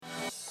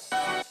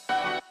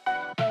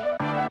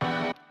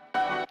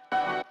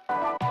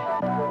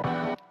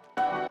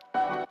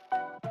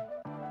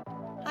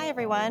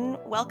everyone.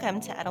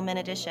 Welcome to Edelman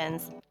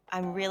Editions.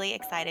 I'm really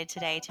excited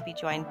today to be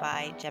joined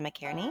by Gemma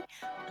Kearney,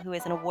 who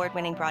is an award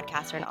winning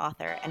broadcaster and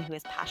author, and who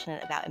is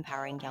passionate about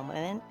empowering young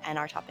women, and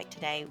our topic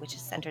today, which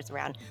centers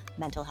around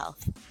mental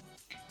health.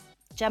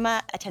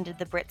 Gemma attended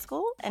the Brit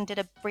School and did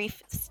a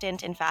brief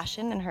stint in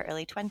fashion in her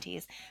early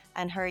 20s,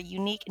 and her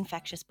unique,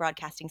 infectious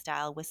broadcasting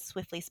style was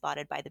swiftly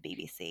spotted by the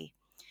BBC.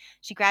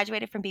 She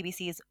graduated from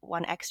BBC's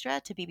One Extra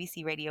to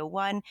BBC Radio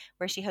 1,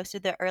 where she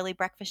hosted the early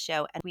breakfast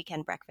show and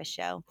weekend breakfast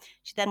show.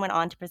 She then went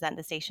on to present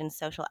the station's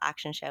social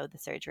action show, The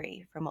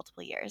Surgery, for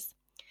multiple years.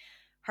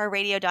 Her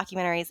radio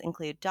documentaries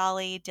include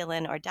Dolly,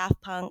 Dylan or Daft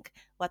Punk,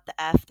 What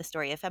the F, The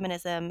Story of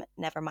Feminism,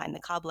 Nevermind the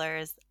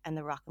Cobblers, and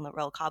The Rock and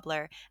Roll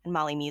Cobbler, and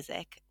Mali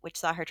Music, which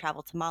saw her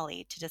travel to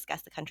Mali to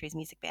discuss the country's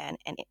music ban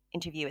and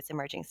interview its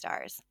emerging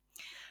stars.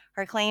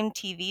 Her acclaimed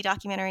TV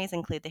documentaries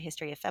include The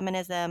History of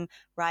Feminism,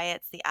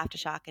 Riots, The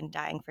Aftershock, and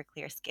Dying for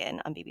Clear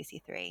Skin on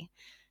BBC Three.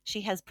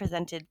 She has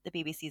presented the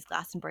BBC's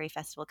Glastonbury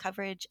Festival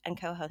coverage and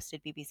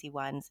co-hosted BBC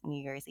One's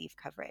New Year's Eve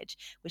coverage,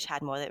 which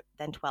had more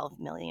than 12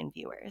 million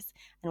viewers,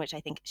 and which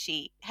I think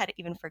she had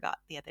even forgot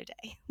the other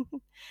day.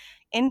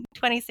 In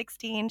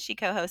 2016, she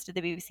co hosted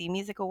the BBC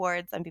Music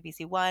Awards on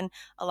BBC One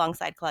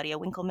alongside Claudia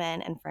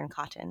Winkleman and Fern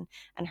Cotton.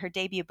 And her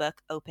debut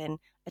book, Open,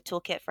 A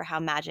Toolkit for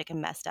How Magic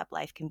and Messed Up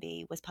Life Can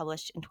Be, was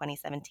published in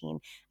 2017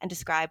 and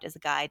described as a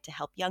guide to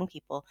help young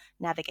people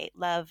navigate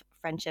love,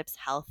 friendships,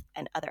 health,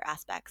 and other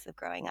aspects of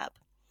growing up.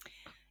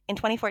 In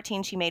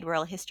 2014, she made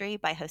royal history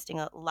by hosting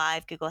a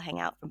live Google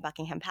Hangout from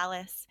Buckingham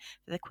Palace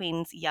for the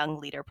Queen's Young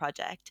Leader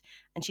Project.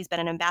 And she's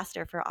been an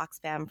ambassador for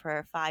Oxfam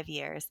for 5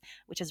 years,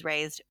 which has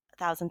raised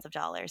thousands of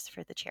dollars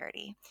for the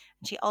charity.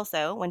 And she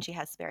also, when she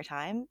has spare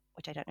time,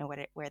 which I don't know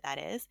where that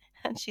is,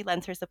 she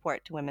lends her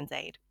support to Women's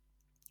Aid.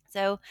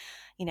 So,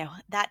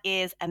 that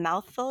is a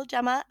mouthful,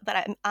 Gemma,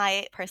 but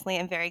I personally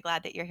am very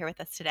glad that you're here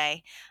with us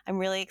today. I'm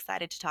really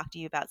excited to talk to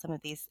you about some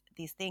of these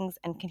things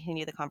and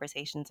continue the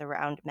conversations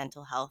around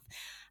mental health.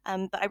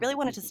 But I really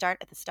wanted to start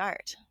at the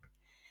start.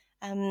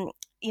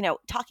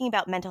 Talking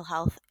about mental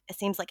health, it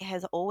seems like it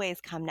has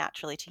always come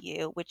naturally to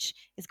you, which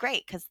is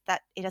great because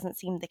that it doesn't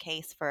seem the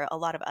case for a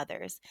lot of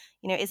others.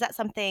 Is that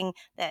something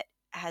that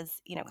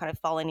has kind of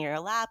fallen in your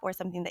lap, or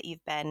something that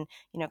you've been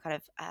kind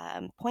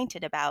of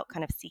pointed about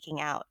kind of seeking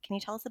out? Can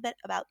you tell us a bit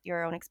about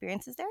your own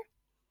experiences there?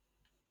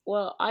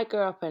 Well, I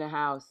grew up in a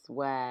house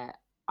where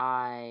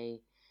I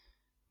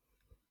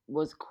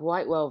was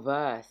quite well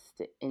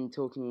versed in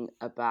talking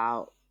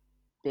about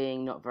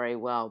being not very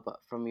well, but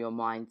from your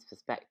mind's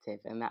perspective.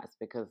 And that's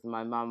because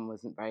my mum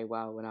wasn't very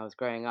well when I was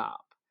growing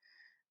up.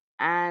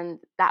 And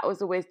that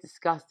was always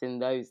discussed in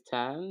those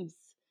terms.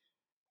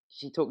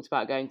 She talked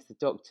about going to the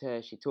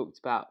doctor, she talked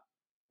about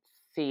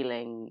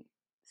feeling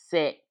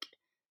sick.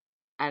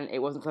 And it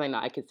wasn't something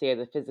that I could see as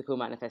a physical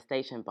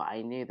manifestation, but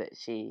I knew that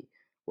she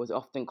was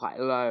often quite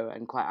low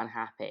and quite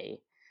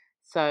unhappy.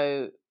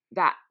 So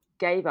that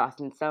gave us,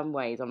 in some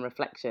ways, on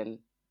reflection,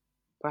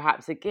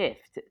 perhaps a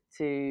gift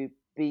to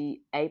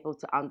be able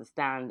to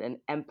understand and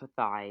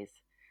empathize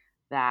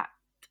that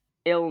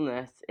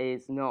illness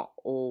is not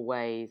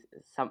always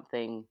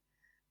something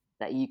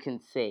that you can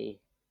see.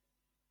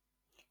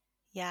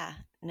 Yeah,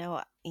 no,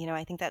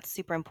 I think that's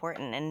super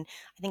important. And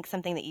I think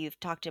something that you've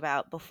talked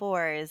about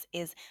before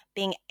is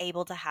being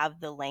able to have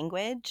the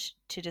language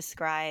to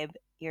describe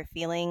your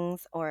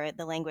feelings, or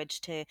the language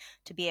to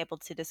be able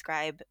to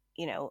describe,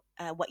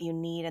 what you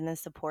need and the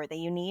support that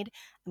you need.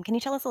 Can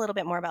you tell us a little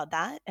bit more about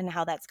that and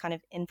how that's kind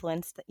of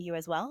influenced you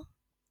as well?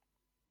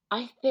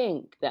 I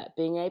think that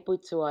being able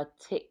to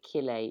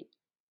articulate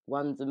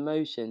one's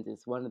emotions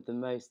is one of the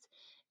most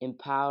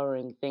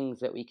empowering things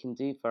that we can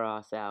do for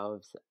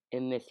ourselves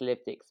in this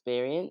lived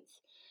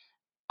experience.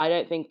 I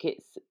don't think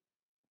it's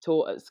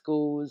taught at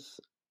schools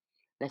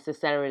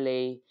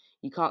necessarily.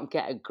 You can't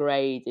get a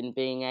grade in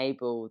being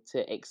able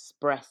to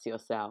express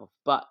yourself,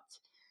 but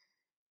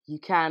you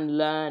can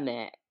learn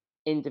it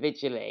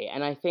individually.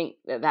 And I think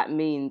that that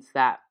means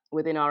that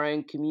within our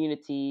own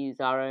communities,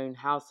 our own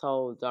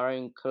households, our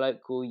own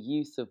colloquial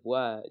use of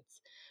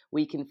words,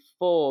 we can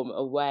form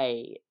a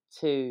way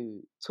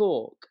to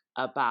talk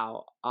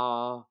about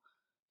our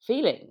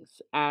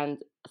feelings. And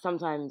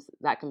sometimes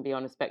that can be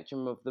on a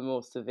spectrum of the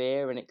more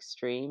severe and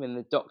extreme, and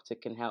the doctor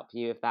can help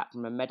you with that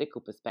from a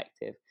medical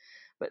perspective.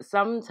 But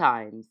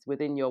sometimes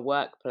within your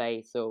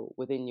workplace or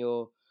within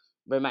your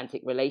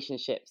romantic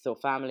relationships or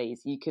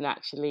families, you can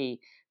actually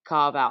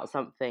carve out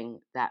something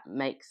that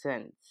makes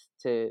sense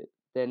to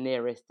the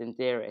nearest and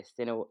dearest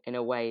in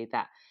a way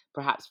that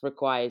perhaps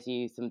requires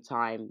you some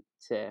time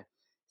to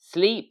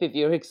sleep if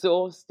you're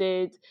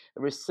exhausted,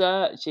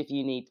 research if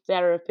you need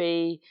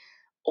therapy,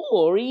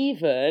 or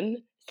even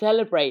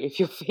celebrate if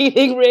you're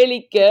feeling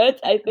really good.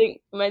 I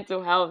think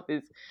mental health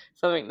is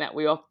something that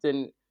we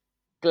often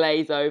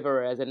glaze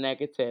over as a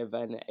negative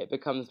and it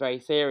becomes very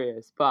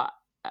serious. But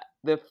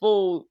the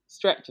full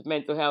stretch of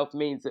mental health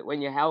means that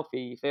when you're healthy,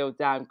 you feel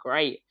damn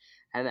great.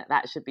 And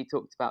that should be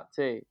talked about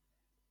too.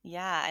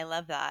 Yeah, I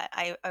love that.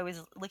 I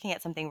was looking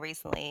at something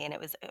recently and it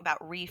was about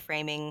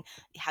reframing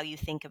how you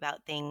think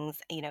about things,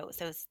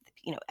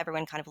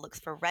 everyone kind of looks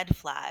for red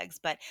flags,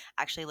 but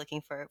actually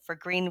looking for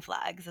green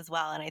flags as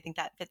well. And I think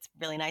that fits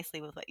really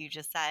nicely with what you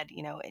just said.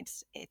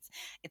 It's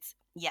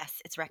yes,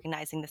 it's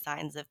recognizing the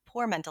signs of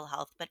poor mental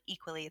health, but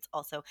equally it's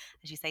also,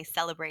 as you say,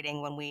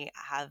 celebrating when we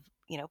have,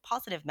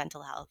 positive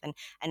mental health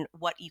and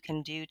what you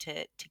can do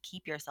to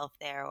keep yourself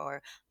there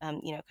or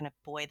kind of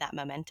buoy that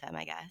momentum,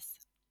 I guess.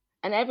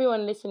 And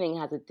everyone listening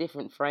has a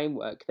different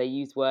framework. They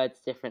use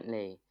words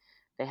differently.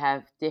 They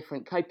have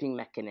different coping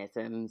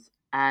mechanisms.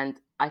 And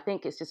I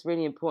think it's just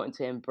really important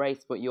to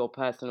embrace what your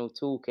personal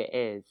toolkit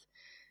is.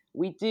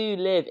 We do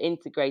live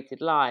integrated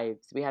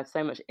lives. We have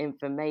so much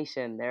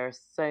information. There are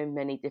so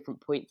many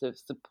different points of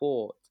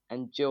support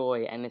and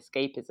joy and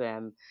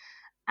escapism.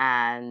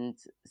 And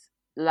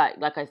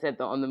like I said,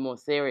 on the more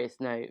serious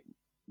note,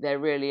 there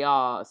really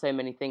are so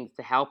many things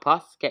to help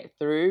us get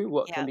through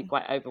what can Yeah. be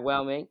quite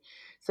overwhelming.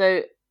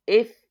 So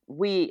if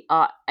we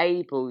are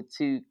able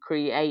to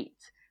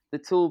create the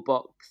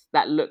toolbox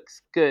that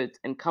looks good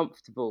and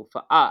comfortable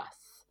for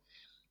us,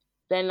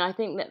 then I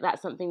think that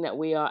that's something that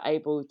we are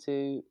able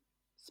to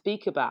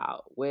speak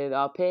about with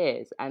our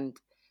peers and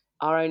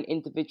our own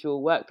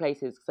individual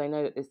workplaces. Because I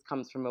know that this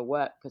comes from a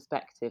work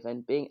perspective,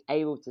 and being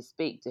able to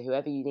speak to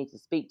whoever you need to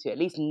speak to, at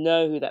least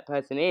know who that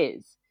person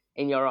is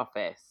in your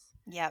office,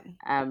 Yeah.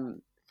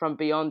 from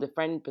beyond a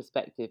friend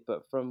perspective,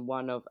 but from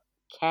one of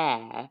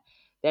care.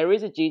 There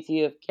is a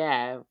duty of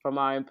care from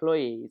our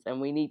employees,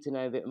 and we need to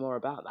know a bit more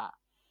about that.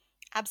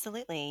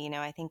 Absolutely.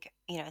 I think,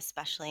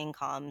 especially in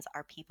comms,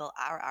 our people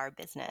are our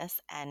business,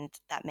 and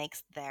that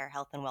makes their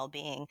health and well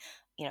being,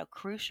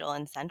 crucial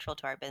and central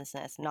to our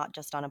business, not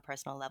just on a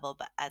personal level,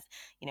 but as,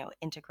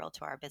 integral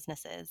to our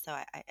businesses. So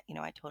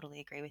I totally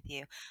agree with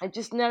you. And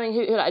just knowing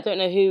I don't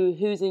know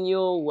who's in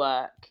your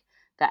work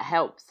that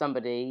helps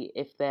somebody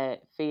if they're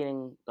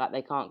feeling like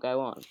they can't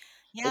go on.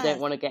 They don't Yes.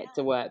 want to get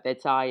to work, they're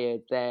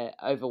tired, they're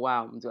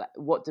overwhelmed.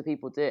 What do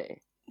people do?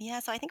 Yeah,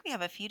 so I think we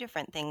have a few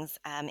different things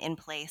in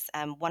place.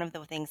 One of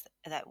the things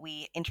that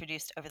we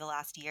introduced over the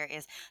last year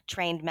is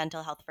trained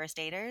mental health first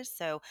aiders.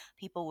 So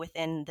people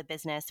within the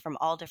business from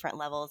all different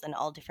levels and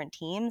all different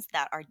teams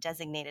that are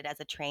designated as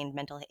a trained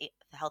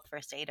health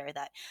first aider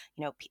that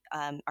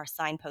are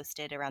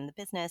signposted around the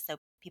business, so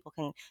people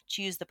can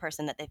choose the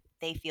person that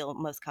they feel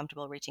most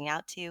comfortable reaching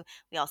out to.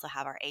 We also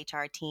have our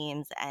HR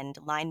teams and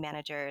line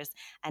managers,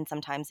 and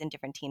sometimes in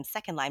different teams,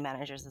 second line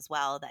managers as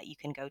well, that you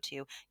can go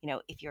to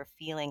if you're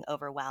feeling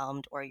overwhelmed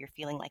or you're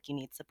feeling like you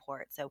need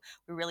support. So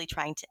we're really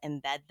trying to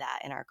embed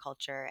that in our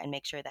culture and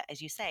make sure that,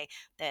 as you say,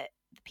 that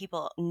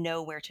people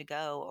know where to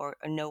go or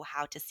know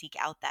how to seek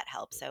out that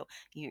help. So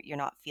you're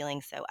not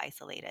feeling so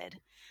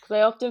isolated. Because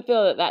I often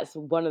feel that that's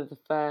one of the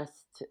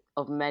first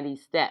of many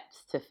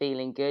steps to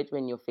feeling good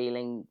when you're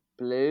feeling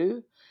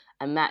blue,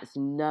 and that's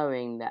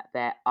knowing that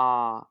there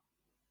are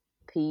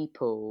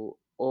people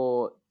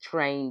or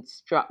trained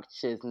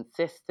structures and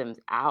systems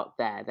out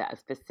there that are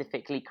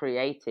specifically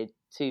created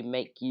to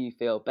make you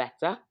feel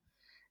better.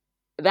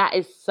 That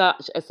is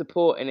such a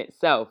support in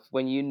itself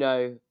when you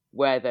know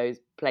where those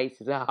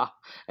places are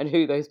and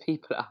who those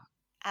people are.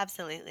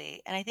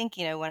 Absolutely. And I think,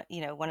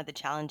 one of the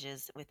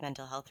challenges with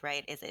mental health,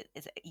 right, is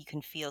you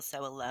can feel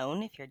so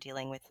alone if you're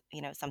dealing with,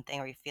 something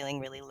or you're feeling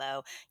really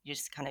low. You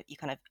kind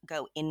of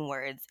go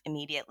inwards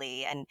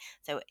immediately. And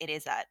so it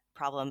is that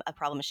problem, a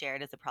problem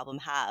shared is a problem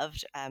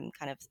halved kind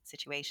of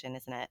situation,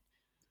 isn't it?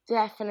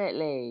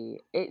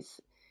 Definitely.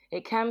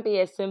 It can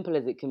be as simple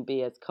as it can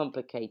be as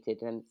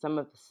complicated, and some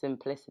of the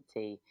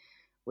simplicity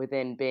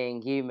within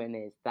being human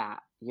is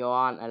that you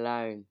aren't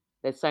alone.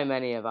 There's so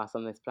many of us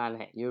on this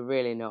planet. You're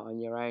really not on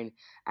your own.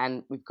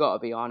 And we've got to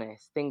be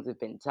honest, things have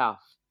been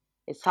tough.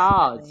 It's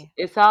hard. Definitely.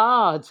 It's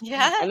hard.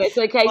 Yeah. And it's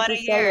okay What to a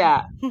say year.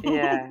 that.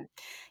 Yeah.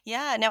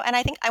 Yeah, no, and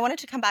I think I wanted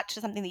to come back to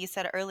something that you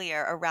said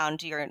earlier around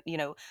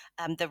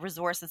the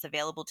resources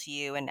available to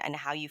you and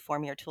how you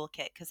form your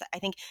toolkit. Because I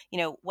think,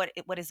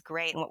 what is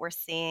great and what we're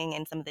seeing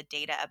in some of the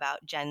data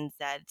about Gen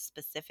Z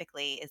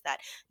specifically is that,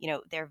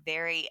 they're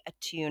very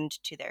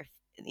attuned to their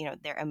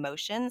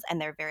emotions,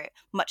 and they're very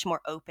much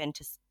more open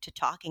to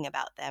talking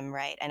about them,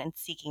 right? And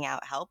seeking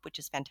out help, which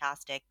is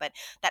fantastic. But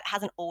that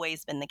hasn't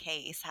always been the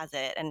case, has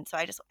it? And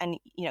so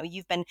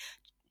you've been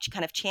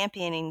kind of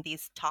championing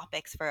these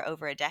topics for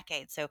over a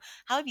decade. So,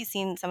 how have you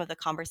seen some of the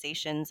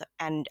conversations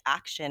and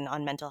action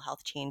on mental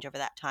health change over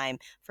that time,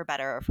 for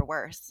better or for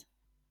worse?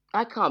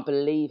 I can't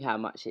believe how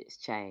much it's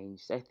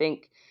changed. I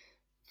think,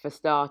 for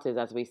starters,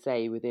 as we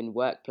say, within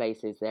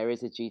workplaces, there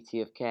is a duty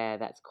of care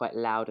that's quite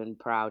loud and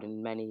proud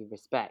in many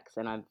respects.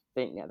 And I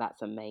think that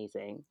that's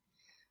amazing.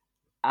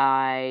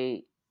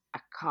 I I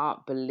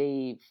can't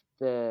believe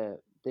the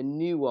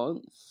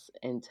nuance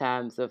in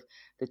terms of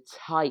the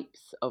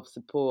types of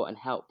support and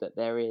help that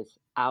there is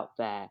out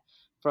there,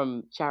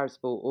 from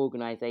charitable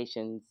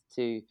organizations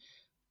to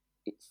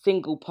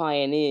single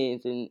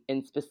pioneers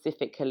in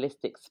specific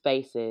holistic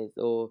spaces,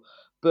 or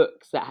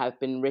books that have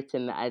been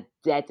written that are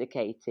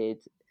dedicated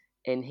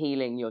in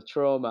healing your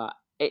trauma.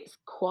 It's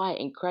quite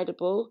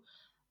incredible.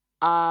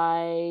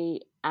 I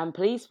am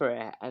pleased for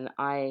it, and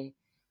I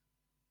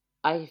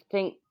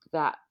think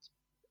that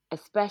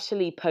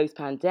especially post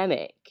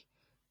pandemic,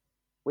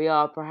 we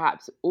are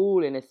perhaps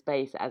all in a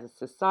space as a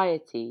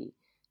society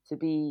to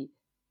be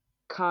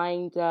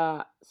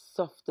kinder,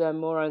 softer,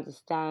 more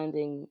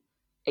understanding,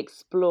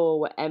 explore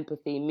what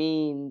empathy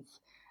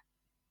means.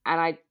 And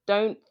I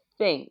don't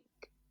think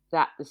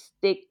that the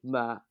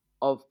stigma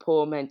of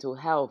poor mental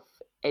health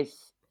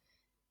is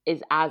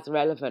as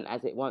relevant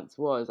as it once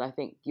was. I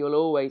think you'll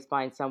always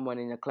find someone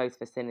in a close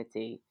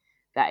vicinity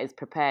that is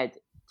prepared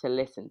to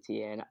listen to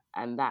you,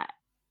 and that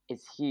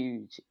is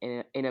huge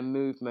in a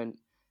movement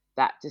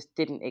that just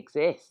didn't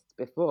exist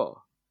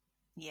before.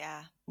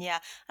 Yeah, yeah.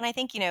 And I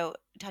think,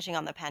 touching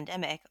on the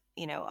pandemic,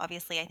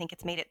 obviously I think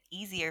it's made it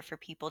easier for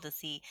people to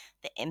see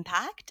the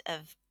impact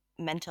of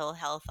mental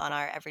health on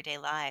our everyday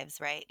lives,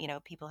 right?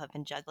 People have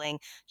been juggling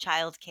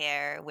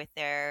childcare with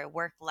their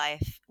work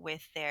life,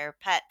 with their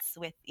pets,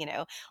 with,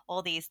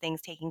 all these things,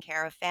 taking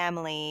care of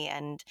family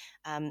and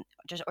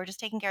just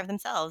taking care of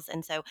themselves.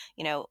 And so,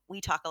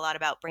 we talk a lot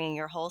about bringing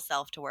your whole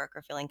self to work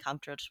or feeling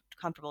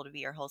comfortable to be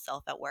your whole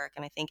self at work.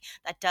 And I think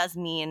that does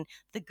mean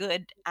the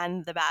good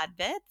and the bad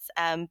bits.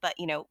 But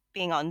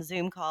being on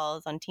Zoom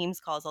calls, on Teams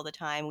calls all the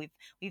time,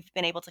 we've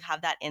been able to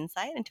have that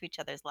insight into each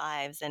other's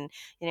lives. And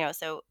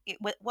so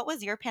what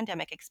was your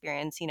pandemic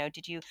experience?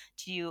 Did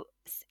you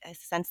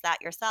sense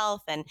that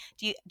yourself? And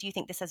do you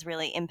think this has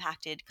really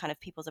impacted kind of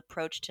people's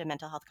approach to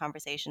mental health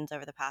conversations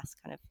over the past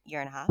kind of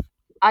year and a half?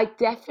 I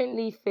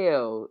definitely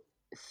feel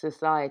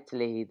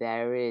societally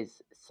there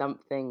is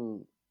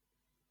something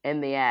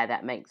in the air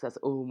that makes us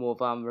all more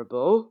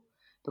vulnerable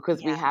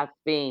because we Yeah, have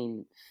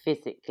been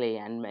physically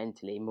and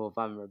mentally more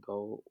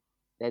vulnerable.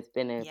 There's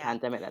been a yeah.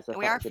 pandemic that's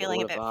We are affected feeling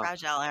all a of bit our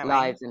fragile, aren't we?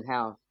 lives and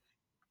health.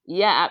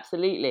 Yeah,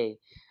 absolutely.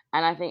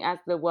 And I think as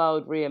the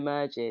world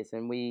reemerges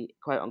and we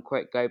quote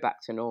unquote go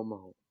back to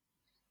normal,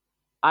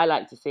 I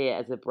like to see it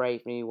as a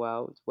brave new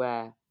world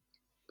where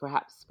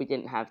perhaps we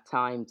didn't have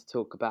time to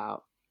talk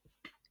about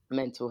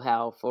mental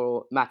health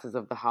or matters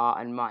of the heart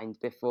and mind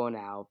before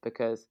now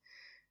because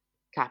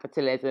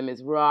capitalism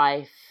is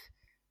rife,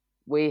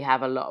 we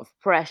have a lot of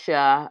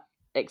pressure,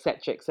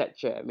 etc.,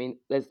 etc. I mean,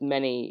 there's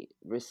many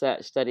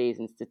research studies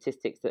and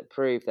statistics that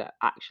prove that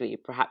actually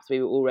perhaps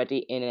we were already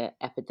in an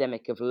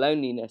epidemic of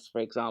loneliness,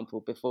 for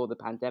example, before the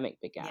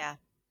pandemic began. Yeah,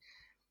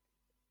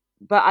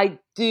 But I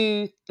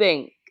do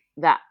think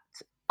that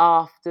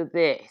after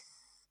this,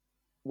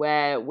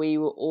 where we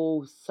were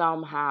all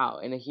somehow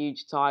in a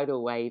huge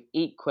tidal wave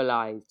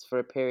equalized for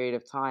a period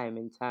of time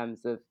in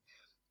terms of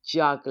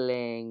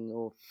juggling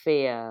or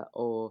fear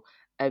or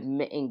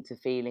admitting to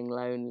feeling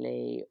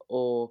lonely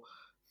or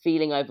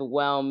feeling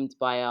overwhelmed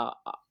by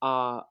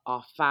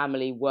our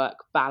family work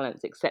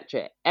balance,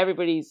 etc.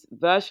 Everybody's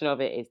version of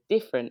it is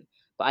different,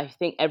 but I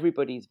think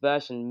everybody's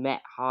version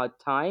met hard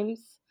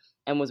times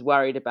and was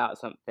worried about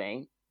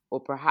something, or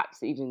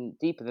perhaps even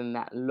deeper than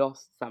that,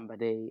 lost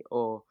somebody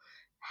or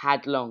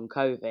had long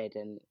COVID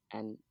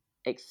and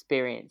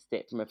experienced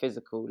it from a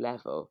physical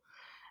level.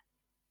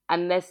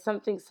 And there's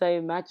something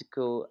so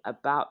magical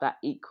about that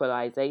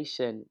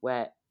equalization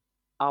where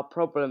our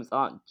problems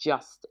aren't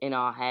just in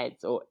our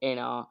heads or in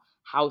our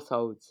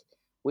households.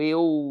 We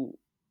all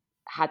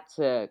had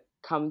to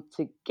come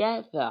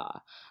together.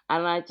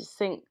 And I just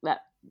think that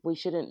we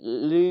shouldn't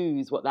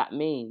lose what that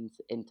means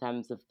in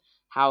terms of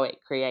how it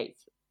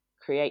creates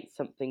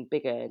something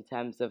bigger in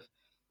terms of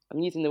I'm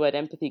using the word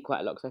empathy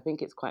quite a lot because I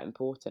think it's quite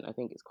important. I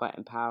think it's quite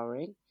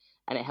empowering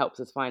and it helps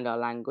us find our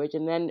language.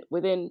 And then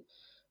within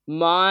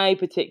my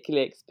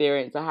particular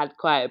experience, I had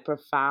quite a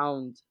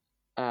profound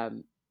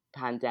um,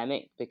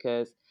 pandemic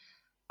because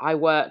I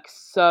worked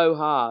so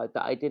hard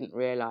that I didn't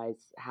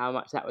realize how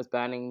much that was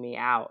burning me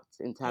out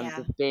in terms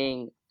yeah, of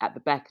being at the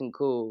beck and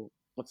call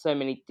of so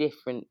many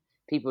different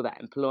people that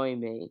employ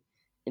me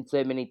in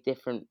so many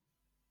different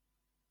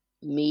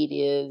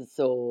medias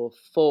or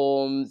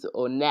forms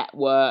or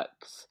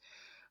networks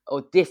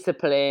or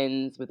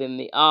disciplines within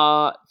the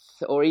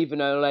arts or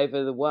even all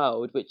over the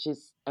world, which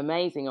is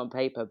amazing on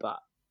paper, but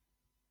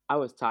I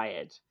was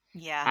tired.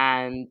 yeah,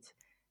 And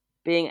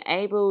being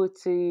able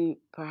to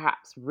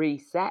perhaps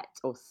reset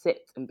or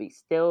sit and be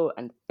still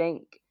and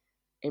think.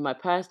 In my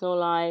personal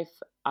life,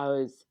 I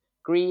was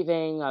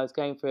grieving, I was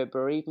going through a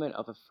bereavement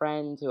of a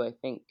friend who I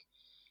think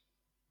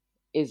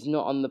is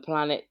not on the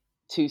planet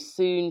too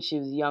soon. She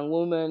was a young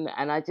woman,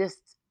 and I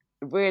just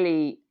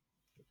really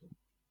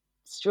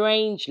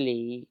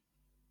strangely,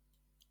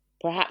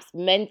 perhaps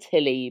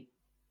mentally,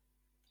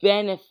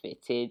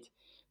 benefited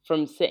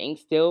from sitting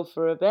still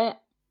for a bit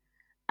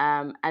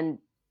and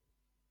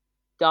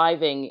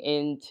diving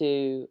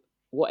into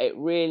what it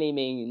really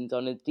means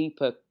on a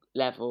deeper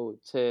level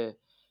to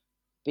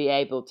be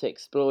able to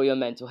explore your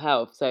mental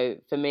health. So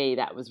for me,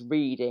 that was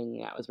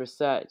reading, that was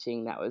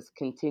researching, that was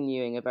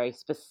continuing a very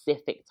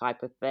specific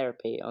type of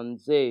therapy on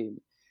Zoom,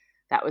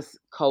 that was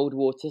cold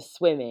water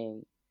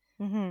swimming,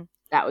 hmm,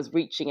 that was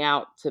reaching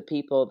out to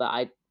people that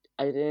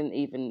I didn't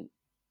even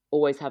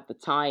always have the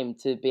time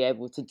to be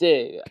able to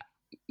do.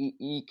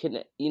 you can,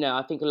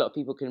 I think a lot of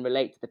people can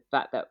relate to the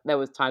fact that there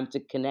was time to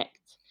connect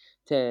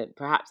to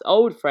perhaps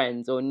old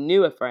friends or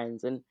newer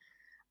friends. And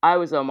I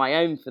was on my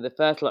own for the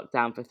first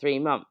lockdown for 3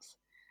 months,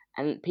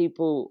 and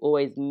people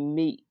always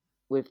meet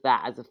with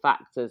that as a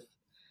fact, as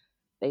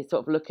they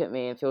sort of look at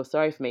me and feel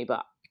sorry for me.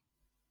 But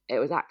it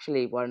was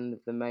actually one of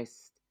the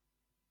most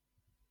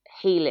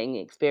healing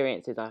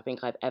experiences I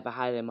think I've ever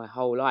had in my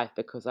whole life,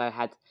 because I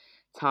had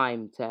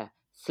time to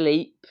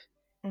sleep,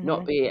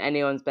 not Hmm. be at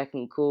anyone's beck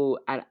and call,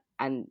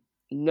 and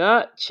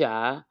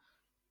nurture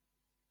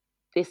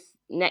this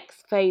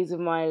next phase of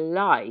my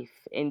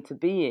life into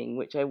being,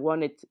 which I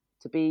wanted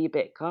to be a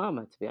bit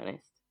calmer, to be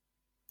honest.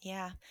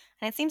 Yeah.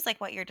 And it seems like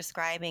what you're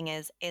describing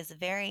is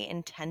very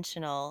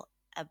intentional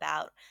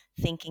about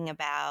thinking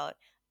about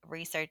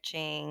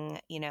researching,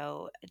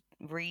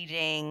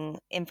 reading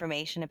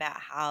information about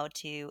how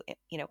to,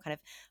 kind of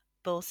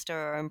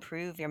bolster or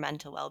improve your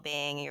mental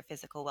well-being and your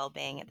physical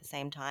well-being at the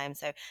same time.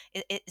 So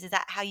is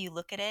that how you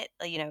look at it?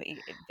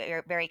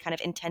 Very, very kind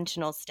of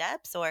intentional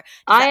steps, or does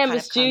I that am kind a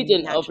of come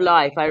student of naturally to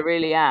life, you? I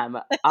really am.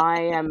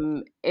 I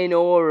am in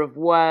awe of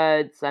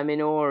words, I'm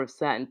in awe of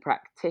certain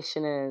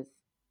practitioners.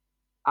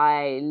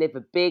 I live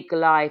a big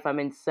life. I'm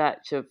in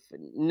search of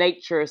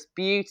nature's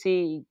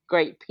beauty,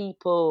 great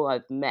people.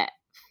 I've met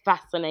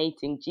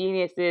fascinating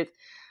geniuses.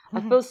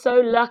 I feel so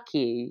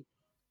lucky,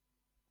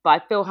 but I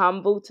feel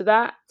humble to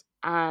that.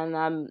 And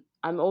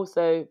I'm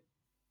also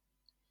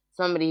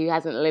somebody who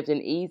hasn't lived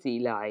an easy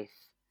life.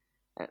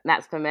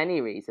 That's for many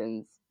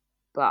reasons.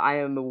 But I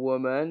am a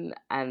woman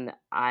and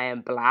I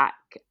am black,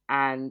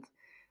 and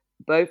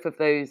both of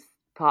those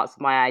parts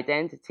of my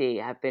identity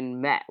have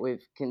been met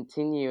with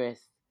continuous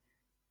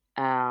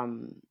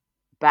um,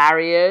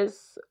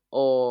 barriers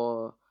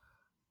or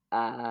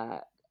uh,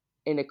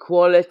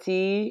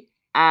 inequality.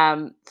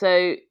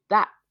 So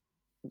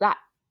that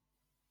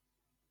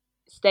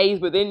stays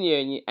within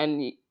you,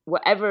 and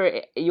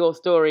whatever your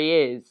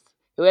story is,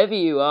 whoever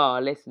you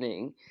are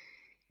listening,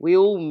 we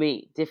all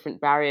meet different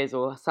barriers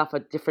or suffer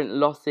different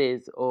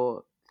losses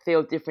or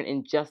feel different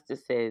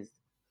injustices.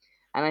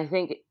 And I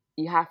think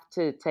you have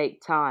to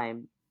take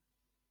time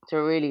to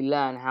really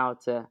learn how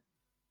to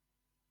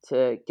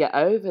get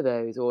over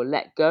those or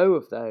let go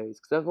of those,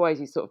 because otherwise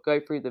you sort of go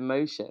through the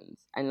motions.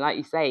 And like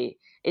you say,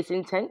 it's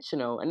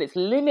intentional and it's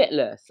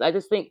limitless. I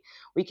just think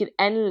we could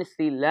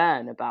endlessly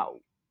learn about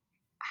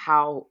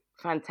how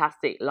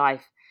fantastic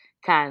life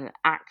can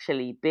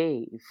actually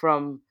be,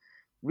 from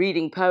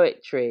reading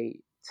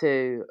poetry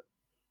to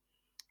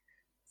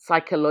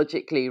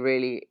psychologically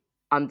really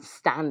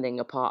understanding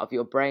a part of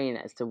your brain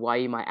as to why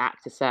you might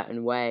act a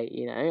certain way.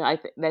 I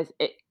think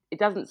it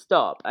doesn't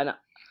stop. And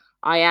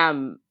I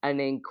am an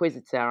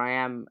inquisitor. I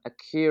am a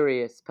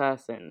curious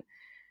person.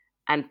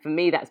 And for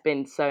me, that's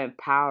been so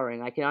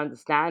empowering. I can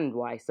understand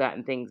why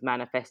certain things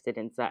manifested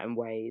in certain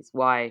ways,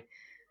 why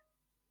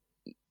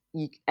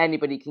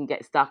anybody can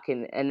get stuck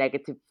in a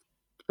negative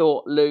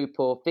thought loop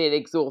or feel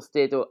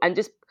exhausted, and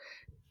just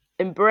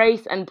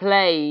embrace and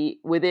play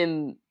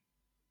within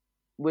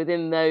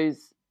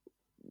those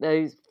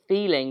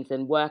feelings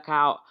and work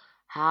out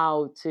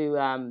how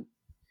to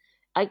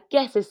I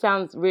guess it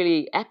sounds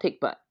really epic,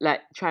 but like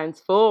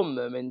transform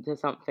them into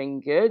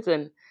something good.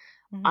 And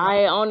Hmm.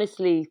 I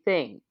honestly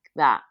think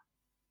that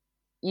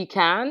you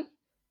can,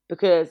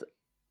 because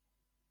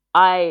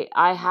I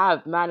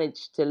have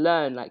managed to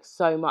learn like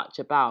so much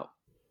about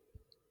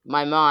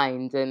my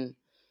mind. And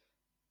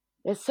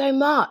there's so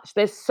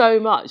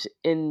much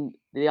in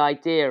the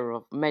idea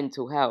of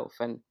mental health,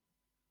 and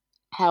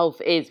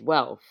health is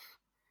wealth.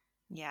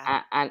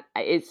 Yeah. And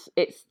it's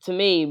to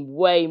me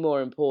way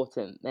more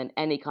important than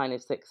any kind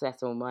of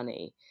success or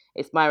money.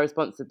 It's my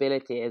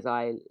responsibility as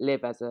I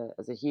live as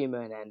a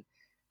human,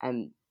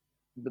 and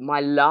my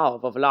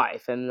love of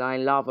life and my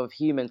love of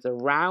humans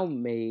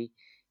around me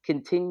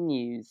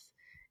continues,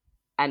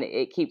 and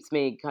it keeps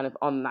me kind of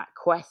on that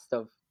quest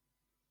of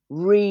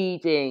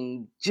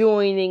reading,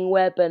 joining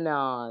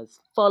webinars,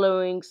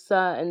 following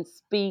certain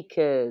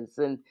speakers,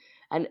 and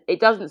it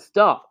doesn't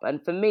stop.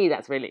 And for me,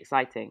 that's really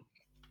exciting.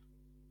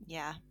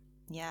 Yeah.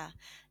 Yeah.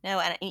 No,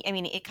 and I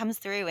mean, it comes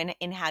through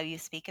in how you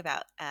speak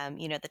about,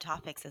 the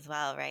topics as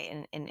well,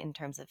 right? In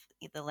terms of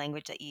the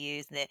language that you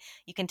use, that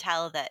you can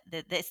tell that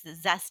this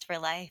zest for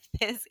life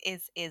is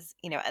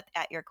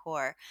at your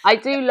core. I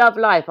do love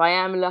life. I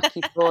am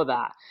lucky for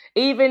that.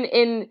 Even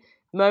in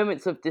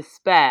moments of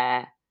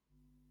despair,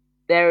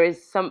 there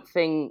is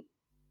something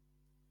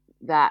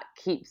that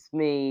keeps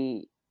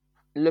me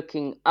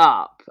looking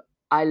up.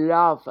 I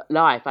love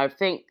life. I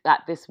think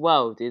that this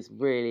world is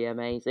really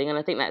amazing. And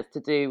I think that's to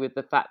do with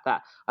the fact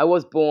that I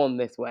was born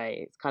this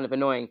way. It's kind of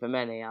annoying for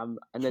many. I'm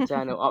an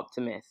eternal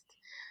optimist.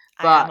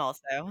 I am But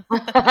also.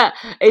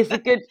 it's a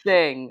good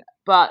thing.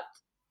 But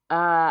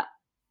uh,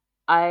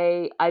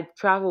 I've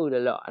traveled a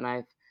lot, and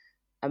I've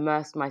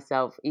immersed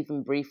myself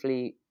even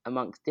briefly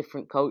amongst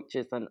different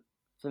cultures, and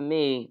for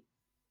me,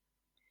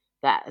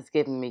 that has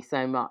given me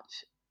so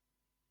much.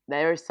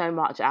 There is so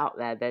much out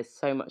there. There's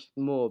so much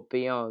more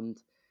beyond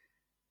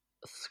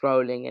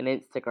scrolling an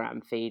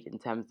Instagram feed in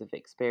terms of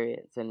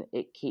experience, and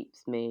it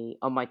keeps me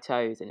on my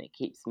toes and it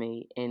keeps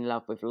me in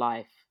love with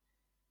life.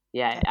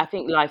 Yeah, I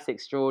think life's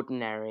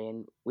extraordinary,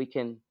 and we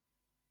can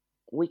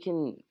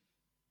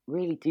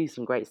really do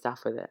some great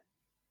stuff with it.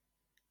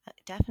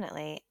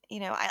 Definitely.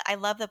 I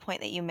love the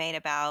point that you made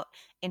about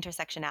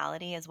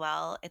intersectionality as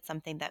well. It's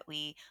something that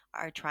we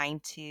are trying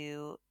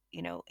to,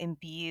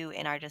 imbue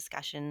in our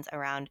discussions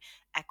around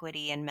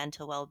equity and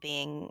mental well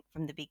being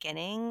from the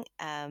beginning.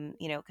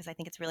 Because I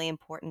think it's really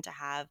important to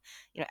have,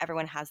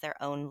 everyone has their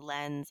own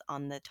lens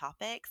on the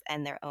topics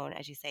and their own,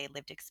 as you say,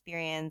 lived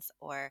experience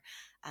or,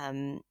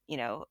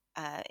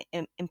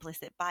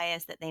 implicit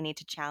bias that they need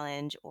to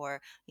challenge or,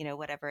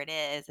 whatever it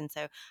is. And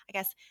so I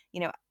guess,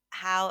 you know,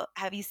 how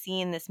have you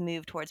seen this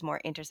move towards more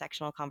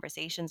intersectional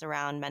conversations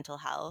around mental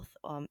health,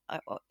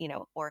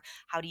 or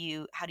how do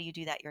you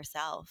do that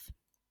yourself?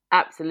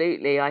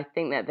 Absolutely. I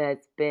think that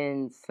there's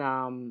been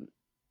some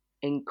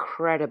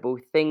incredible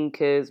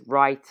thinkers,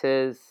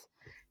 writers,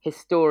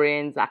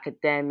 historians,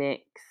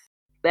 academics.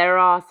 There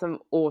are some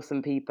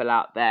awesome people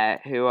out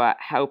there who are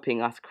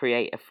helping us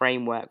create a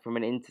framework from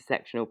an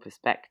intersectional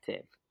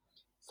perspective,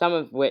 some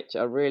of which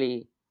are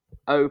really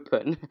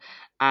open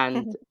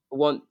and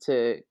want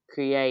to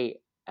create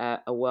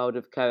a world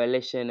of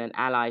coalition and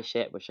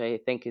allyship, which I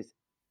think is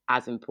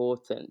as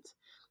important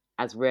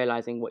as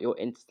realizing what your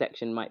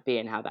intersection might be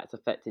and how that's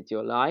affected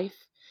your life,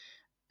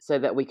 so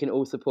that we can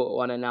all support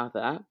one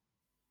another.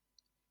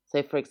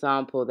 So, for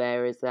example,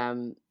 there is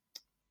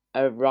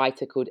a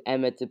writer called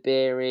Emma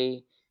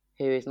Dabiri,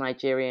 who is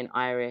Nigerian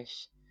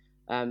Irish,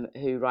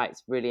 who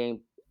writes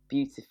really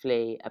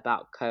beautifully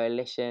about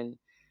coalition.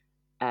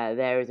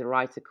 There is a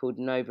writer called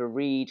Nova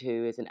Reid,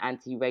 who is an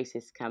anti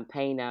racist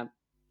campaigner,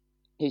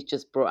 who's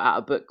just brought out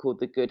a book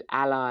called The Good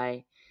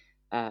Ally,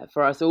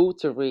 for us all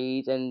to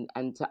read and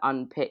to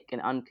unpick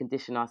and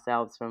uncondition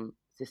ourselves from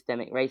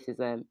systemic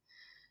racism.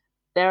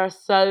 There are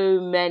so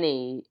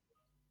many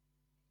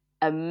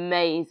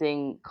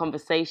amazing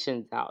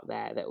conversations out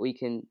there that we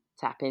can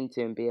tap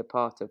into and be a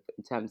part of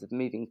in terms of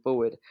moving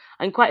forward.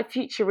 I'm quite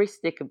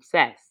futuristic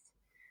obsessed.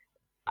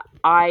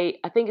 I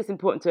think it's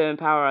important to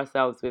empower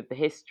ourselves with the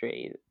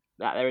history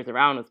that there is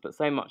around us, but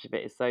so much of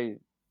it is so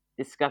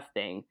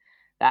disgusting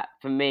that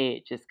for me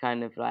it just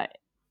kind of like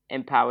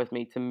empowers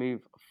me to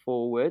move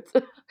forward.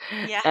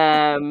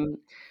 Yeah. um,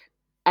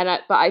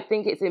 but I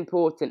think it's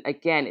important.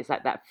 Again, it's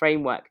like that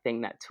framework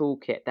thing, that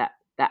toolkit, that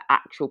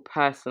actual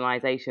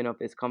personalization of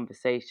this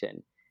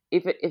conversation.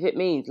 If it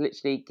means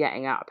literally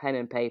getting out a pen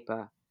and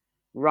paper,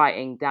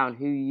 writing down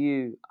who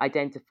you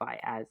identify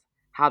as,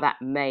 how that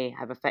may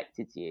have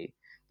affected you,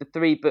 the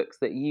 3 books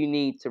that you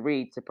need to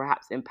read to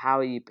perhaps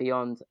empower you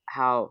beyond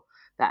how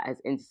that has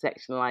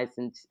intersectionalized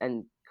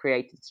and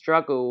created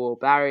struggle or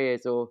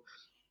barriers, or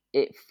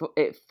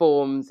it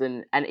forms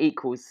and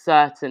equals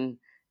certain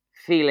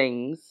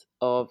feelings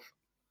of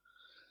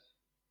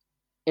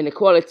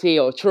inequality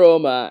or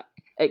trauma,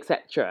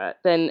 etc.,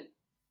 then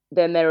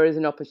there is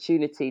an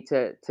opportunity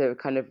to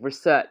kind of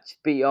research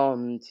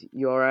beyond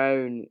your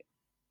own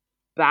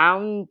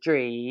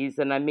boundaries,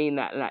 and I mean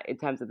that like in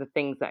terms of the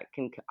things that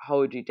can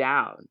hold you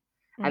down.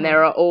 And Hmm.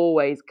 there are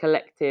always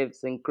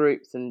collectives and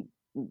groups and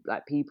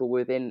like people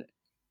within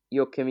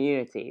your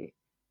community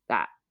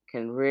that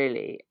can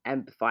really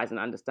empathize and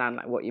understand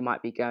like what you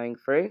might be going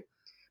through.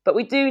 But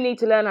we do need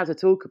to learn how to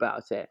talk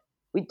about it.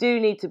 We do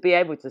need to be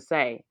able to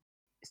say,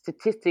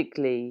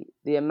 statistically,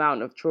 the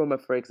amount of trauma,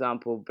 for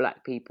example,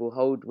 black people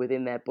hold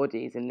within their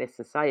bodies in this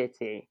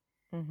society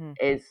Hmm.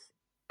 is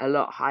a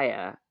lot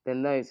higher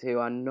than those who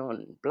are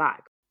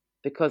non-black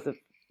because of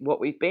what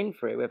we've been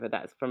through, whether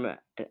that's from an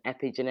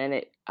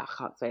epigenetic, I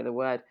can't say the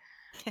word,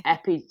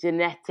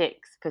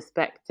 epigenetics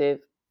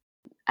perspective,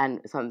 and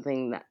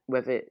something that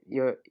whether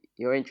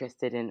you're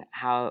interested in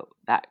how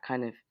that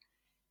kind of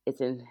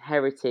is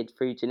inherited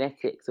through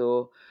genetics,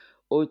 or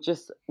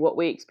just what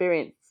we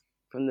experience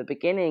from the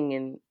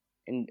beginning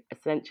in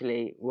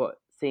essentially what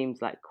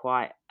seems like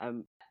quite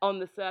on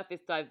the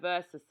surface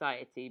diverse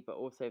society, but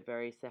also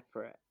very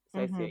separate Hmm.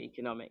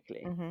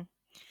 socioeconomically. Hmm.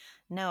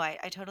 No,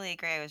 I totally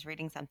agree. I was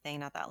reading something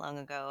not that long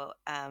ago,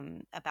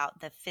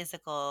 about the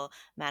physical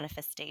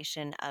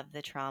manifestation of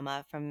the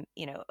trauma from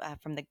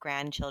the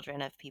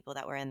grandchildren of people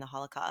that were in the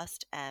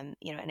Holocaust. And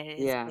it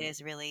is Yeah, it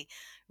is really,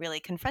 really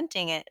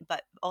confronting it,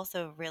 but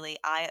also really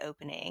eye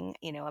opening.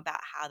 About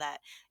how that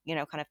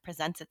kind of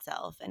presents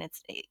itself. And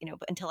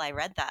but until I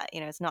read that,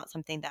 it's not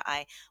something that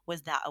I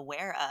was that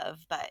aware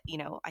of. But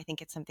I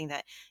think it's something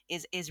that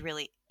is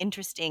really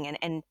interesting,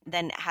 and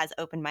then has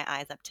opened my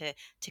eyes up to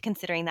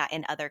considering that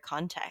in other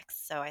contexts.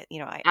 So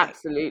I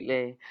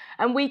absolutely.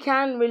 And we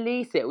can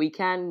release it.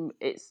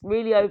 It's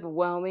really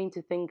overwhelming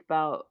to think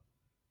about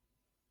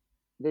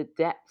the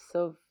depths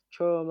of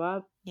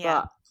trauma,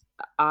 yeah. but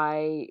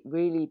I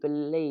really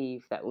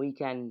believe that we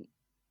can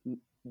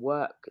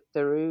work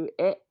through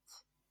it.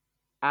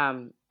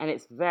 And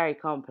it's very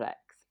complex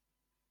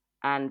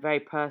and very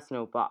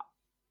personal, but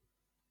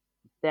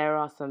there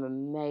are some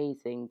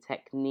amazing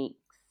techniques,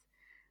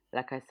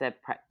 like I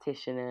said,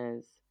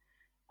 practitioners,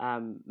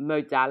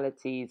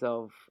 modalities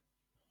of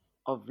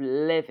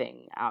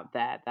living out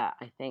there that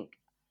I think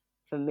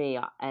for me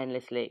are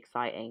endlessly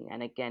exciting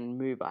and again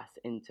move us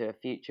into a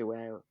future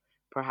where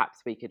perhaps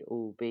we could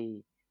all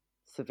be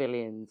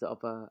civilians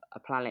of a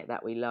planet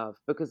that we love.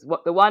 Because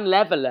what the one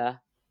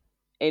leveler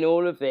in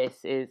all of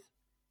this is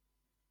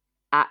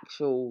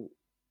actual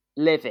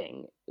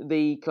living,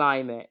 the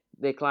climate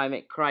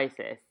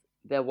crisis,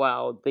 the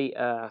world, the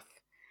earth.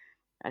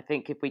 I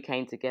think if we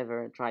came together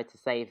and tried to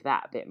save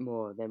that a bit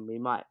more, then we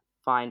might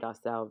find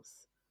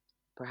ourselves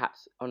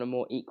perhaps on a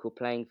more equal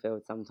playing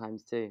field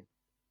sometimes too.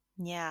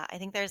 Yeah, I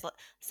think there's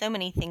so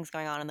many things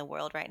going on in the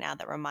world right now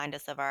that remind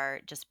us of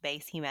our just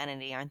base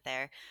humanity, aren't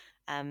there?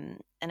 And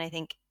I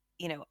think,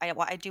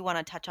 I do want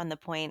to touch on the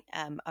point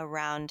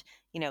around,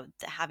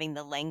 having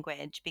the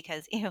language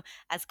because,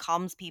 as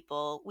comms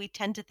people, we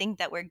tend to think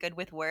that we're good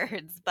with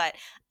words, but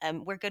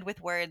we're good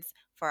with words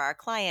for our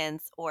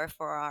clients or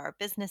for our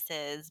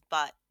businesses.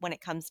 But when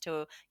it comes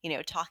to,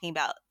 talking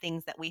about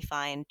things that we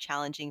find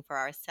challenging for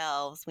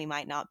ourselves, we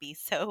might not be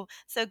so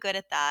good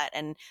at that.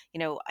 And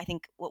I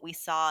think what we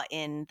saw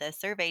in the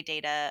survey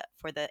data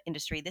for the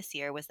industry this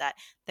year was that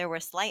there were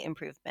slight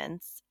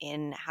improvements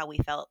in how we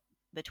felt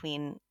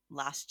between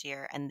last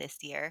year and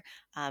this year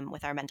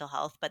with our mental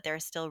health, but there are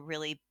still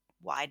really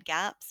wide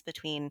gaps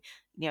between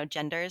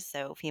genders.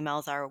 So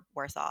females are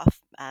worse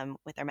off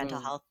with their mental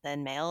Mm. health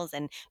than males,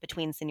 and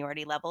between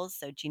seniority levels,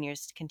 so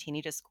juniors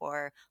continue to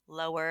score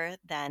lower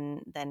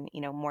than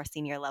more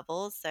senior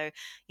levels. So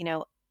you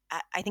know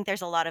I think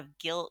there's a lot of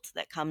guilt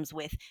that comes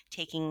with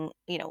taking,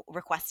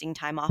 requesting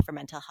time off for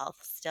mental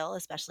health still,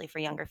 especially for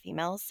younger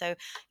females. So,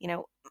 you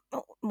know,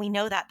 we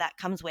know that that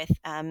comes with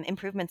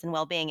improvements in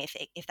well-being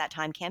if that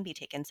time can be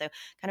taken. So,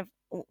 kind of,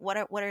 what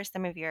are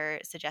some of your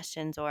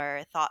suggestions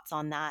or thoughts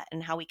on that,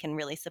 and how we can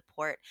really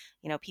support,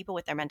 people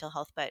with their mental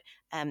health, but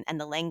and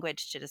the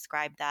language to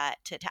describe that,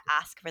 to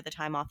ask for the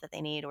time off that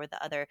they need, or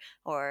the other,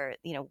 or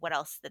what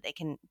else that they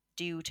can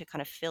do to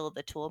kind of fill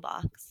the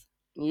toolbox.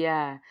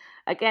 Yeah.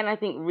 Again, I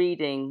think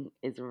reading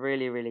is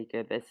really, really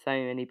good. There's so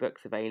many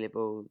books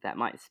available that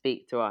might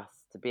speak to us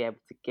to be able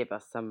to give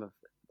us some of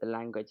the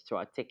language to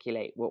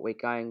articulate what we're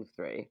going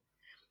through.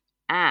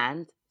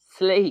 And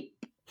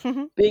sleep.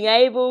 Being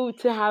able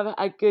to have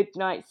a good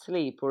night's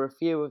sleep or a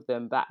few of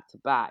them back to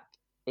back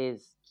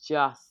is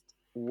just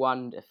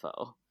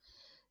wonderful.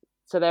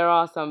 So there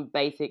are some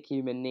basic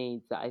human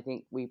needs that I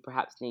think we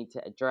perhaps need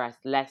to address.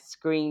 Less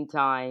screen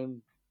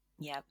time,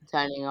 Yep.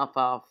 turning off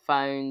our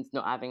phones,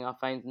 not having our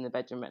phones in the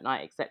bedroom at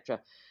night,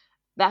 etc.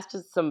 That's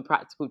just some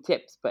practical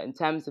tips. But in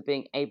terms of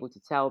being able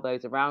to tell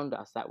those around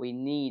us that we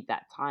need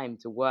that time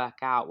to work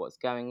out what's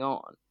going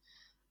on,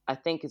 I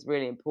think is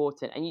really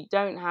important. And you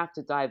don't have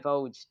to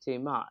divulge too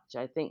much.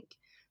 I think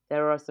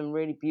there are some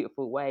really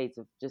beautiful ways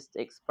of just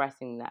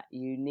expressing that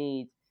you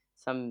need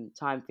some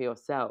time for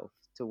yourself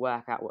to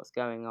work out what's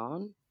going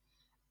on.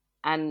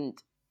 And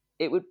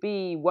it would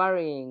be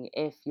worrying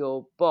if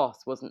your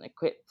boss wasn't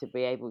equipped to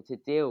be able to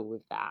deal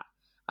with that.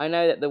 I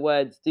know that the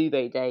words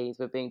duvet days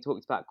were being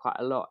talked about quite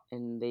a lot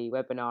in the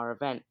webinar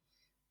event.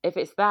 If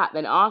it's that,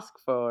 then ask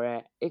for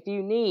it. If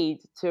you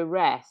need to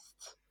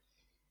rest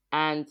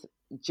and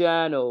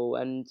journal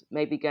and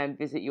maybe go and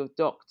visit your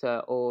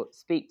doctor or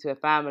speak to a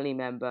family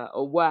member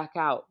or work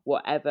out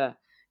whatever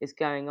is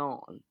going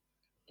on,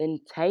 then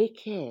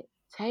take it.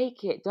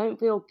 Take it. Don't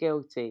feel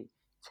guilty.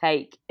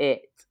 Take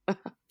it.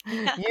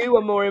 You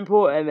are more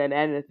important than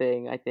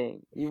anything, I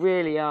think. You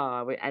really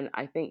are. And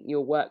I think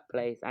your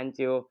workplace and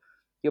your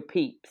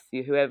peeps,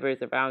 whoever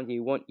is around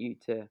you, want you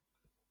to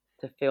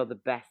feel the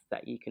best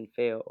that you can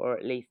feel, or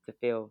at least to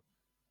feel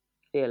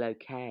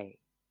okay.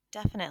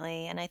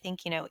 Definitely. And I think,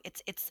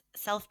 it's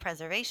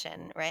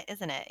self-preservation, right?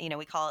 Isn't it?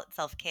 We call it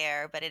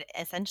self-care, but it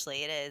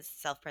essentially it is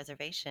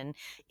self-preservation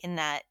in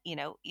that,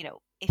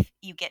 if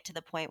you get to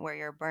the point where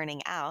you're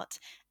burning out,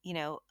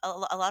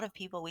 a lot of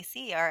people we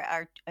see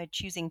are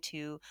choosing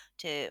to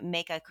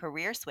make a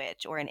career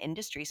switch or an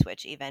industry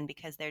switch even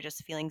because they're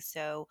just feeling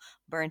so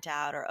burnt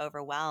out or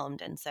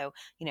overwhelmed. And so,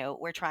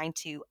 we're trying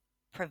to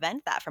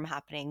prevent that from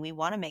happening. We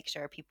want to make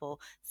sure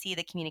people see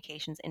the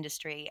communications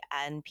industry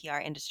and PR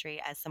industry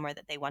as somewhere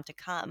that they want to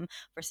come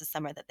versus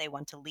somewhere that they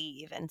want to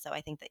leave. And so I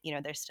think that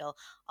there's still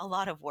a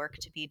lot of work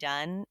to be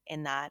done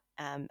in that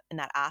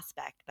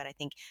aspect. But I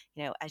think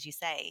as you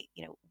say,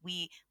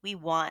 we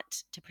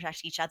want to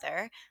protect each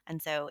other,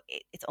 and so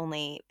it's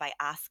only by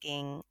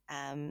asking,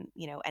 and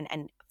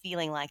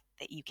feeling like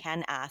that you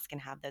can ask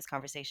and have those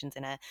conversations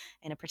in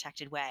a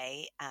protected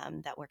way,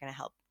 that we're going to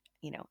help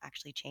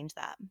actually change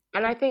that.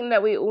 And I think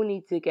that we all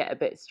need to get a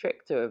bit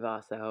stricter with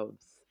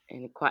ourselves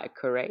in quite a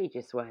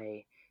courageous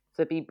way.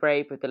 So be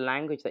brave with the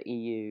language that you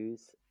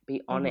use,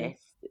 be Hmm.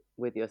 honest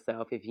with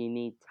yourself if you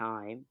need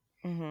time,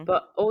 Hmm.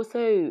 but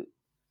also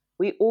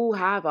we all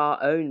have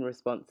our own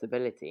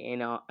responsibility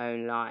in our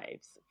own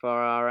lives for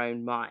our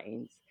own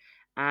minds.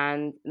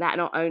 And that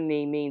not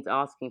only means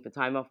asking for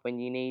time off when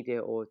you need it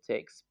or to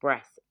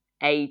express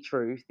a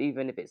truth,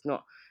 even if it's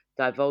not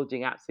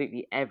divulging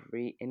absolutely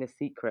every inner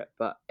secret,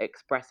 but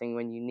expressing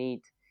when you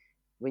need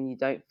when you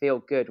don't feel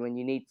good, when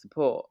you need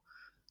support.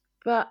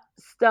 But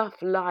stuff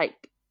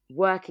like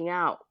working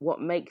out what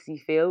makes you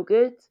feel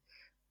good,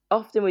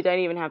 often we don't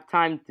even have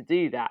time to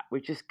do that. We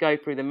just go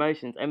through the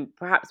motions. And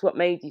perhaps what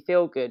made you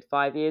feel good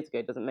 5 years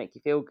ago doesn't make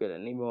you feel good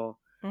anymore.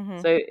 Mm-hmm.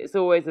 So it's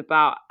always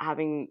about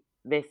having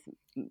this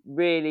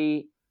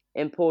really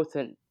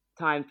important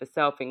time for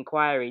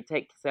self-inquiry.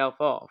 Take yourself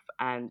off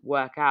and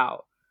work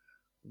out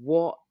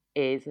what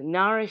is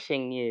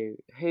nourishing you.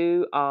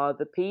 Who are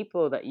the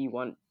people that you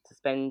want to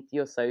spend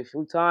your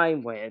social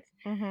time with?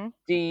 Mm-hmm.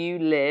 Do you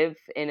live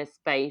in a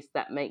space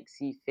that makes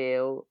you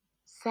feel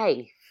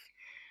safe?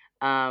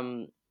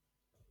 Um,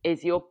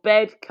 is your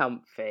bed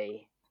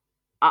comfy?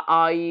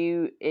 Are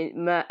you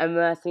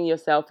immersing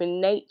yourself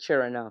in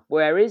nature enough?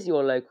 Where is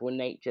your local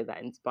nature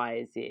that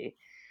inspires you?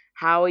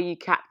 How are you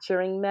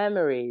capturing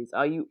memories?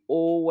 Are you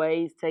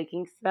always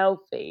taking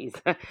selfies?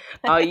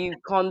 Are you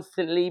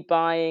constantly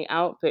buying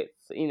outfits,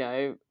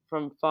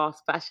 from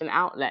fast fashion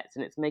outlets,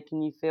 and it's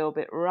making you feel a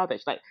bit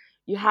rubbish? Like,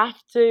 you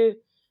have to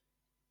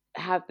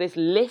have this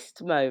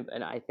list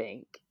moment, I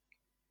think,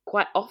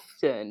 quite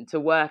often, to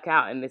work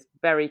out in this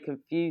very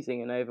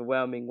confusing and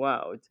overwhelming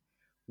world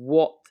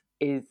what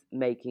is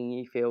making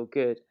you feel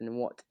good and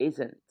what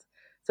isn't.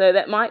 So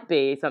that might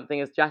be something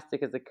as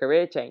drastic as a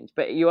career change,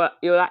 but you'll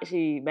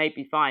actually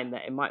maybe find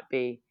that it might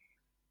be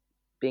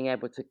being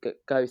able to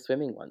go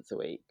swimming once a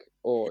week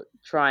or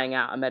trying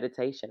out a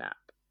meditation app.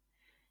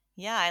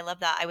 Yeah, I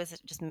love that. I was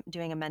just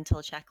doing a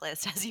mental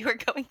checklist as you were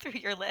going through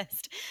your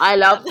list. I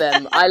love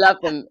them. I love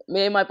them.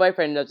 Me and my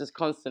boyfriend are just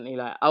constantly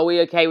like, "Are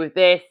we okay with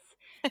this?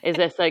 Is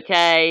this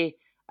okay?"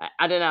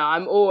 I don't know.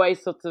 I'm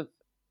always sort of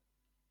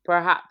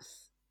perhaps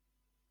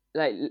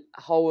like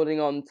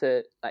holding on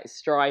to, like,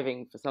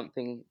 striving for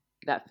something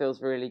that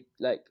feels really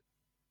like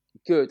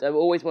good. I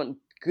always want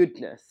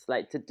goodness,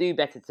 like to do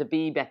better, to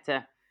be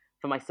better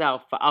for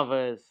myself, for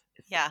others.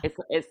 Yeah.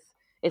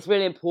 It's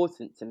really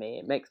important to me.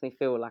 It makes me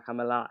feel like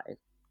I'm alive.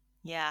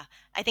 Yeah.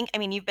 I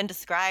mean, you've been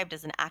described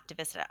as an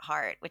activist at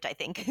heart, which I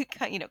think,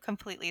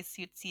 completely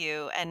suits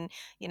you. And,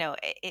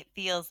 it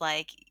feels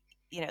like,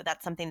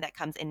 that's something that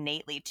comes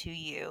innately to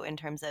you in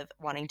terms of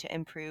wanting to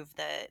improve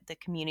the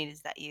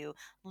communities that you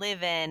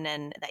live in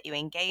and that you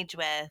engage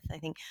with. I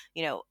think,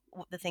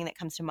 the thing that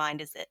comes to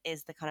mind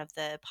is the kind of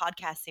the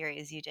podcast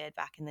series you did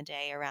back in the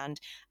day around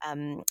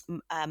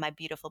My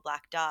Beautiful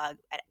Black Dog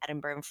at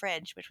Edinburgh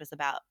Fringe, which was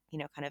about,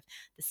 kind of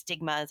the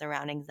stigmas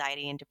around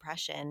anxiety and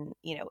depression,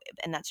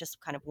 and that's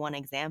just kind of one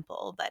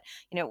example. But,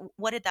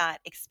 what did that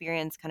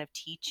experience kind of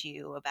teach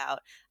you about,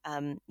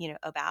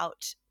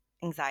 about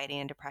anxiety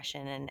and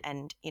depression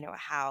and,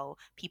 how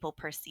people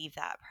perceive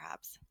that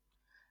perhaps?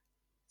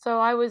 So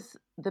I was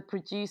the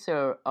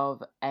producer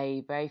of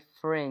a very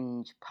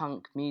fringe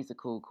punk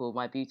musical called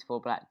My Beautiful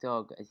Black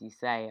Dog, as you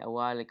say, a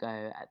while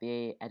ago at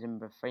the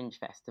Edinburgh Fringe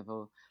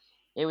Festival.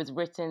 It was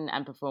written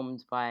and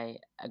performed by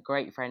a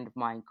great friend of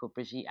mine called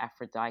Brigitte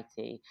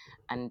Aphrodite,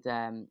 and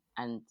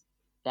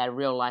their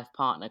real life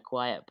partner,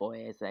 Quiet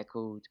Boy, as they're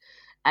called.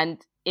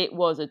 And it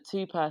was a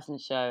two-person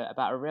show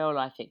about a real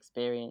life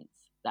experience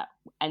that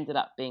ended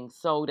up being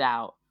sold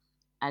out.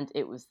 And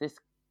it was this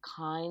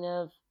kind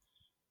of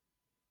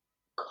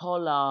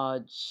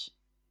collage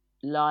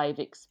live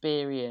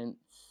experience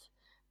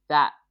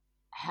that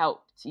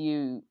helped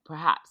you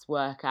perhaps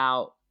work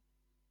out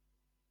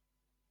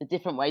the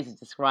different ways of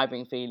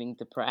describing feeling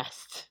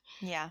depressed.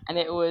 Yeah. And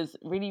it was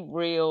really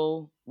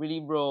real,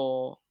 really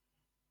raw,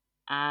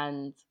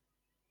 and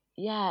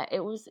yeah,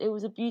 it was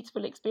a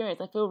beautiful experience.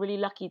 I feel really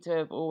lucky to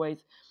have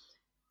always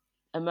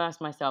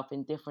immersed myself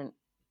in different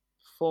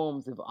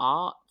forms of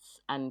arts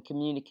and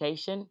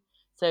communication.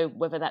 So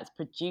whether that's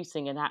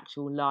producing an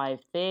actual live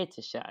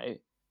theatre show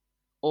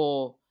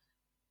or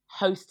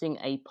hosting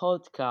a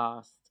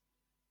podcast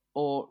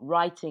or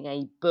writing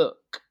a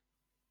book,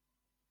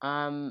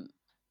 um,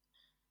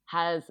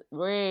 has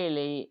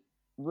really,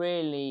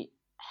 really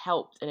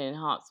helped and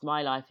enhanced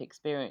my life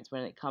experience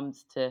when it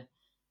comes to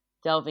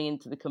delving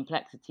into the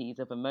complexities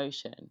of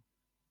emotion.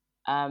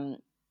 Um,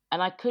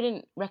 and I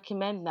couldn't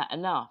recommend that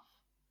enough.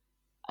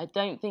 I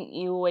don't think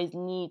you always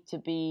need to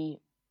be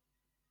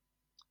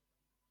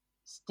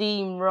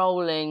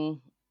steamrolling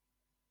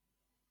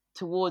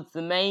towards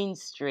the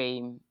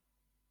mainstream.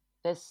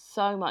 There's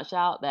so much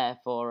out there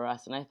for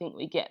us, and I think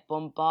we get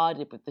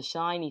bombarded with the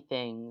shiny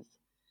things,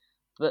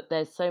 but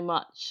there's so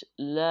much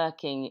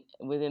lurking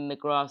within the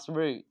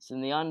grassroots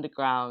and the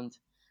underground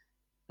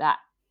that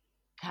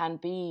can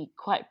be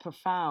quite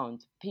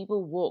profound.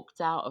 People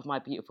walked out of My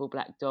Beautiful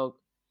Black Dog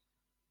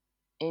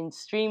in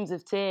streams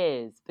of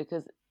tears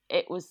because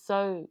it was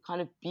so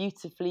kind of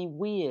beautifully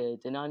weird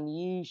and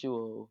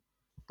unusual,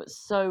 but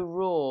so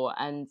raw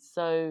and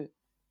so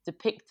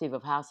depictive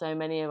of how so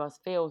many of us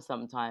feel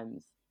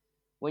sometimes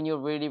when you're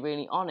really,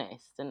 really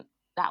honest. And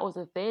that was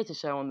a theatre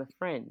show on the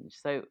Fringe.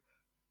 So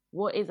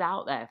what is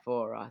out there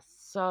for us?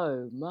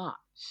 So much.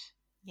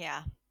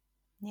 Yeah.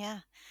 Yeah.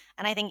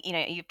 And I think,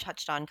 you've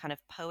touched on kind of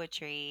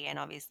poetry, and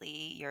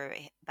obviously your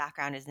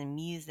background is in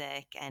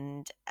music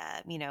and,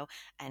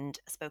 and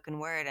spoken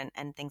word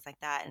and things like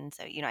that. And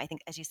so, I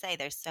think, as you say,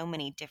 there's so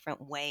many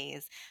different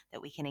ways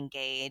that we can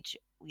engage,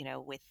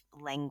 with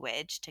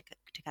language to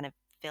kind of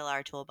fill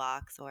our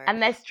toolbox or,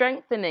 And they're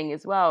strengthening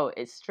as well.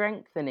 It's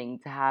strengthening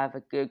to have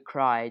a good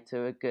cry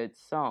to a good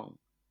song.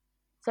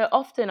 So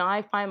often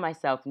I find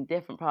myself in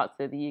different parts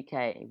of the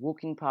UK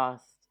walking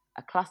past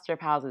a cluster of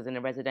houses in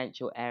a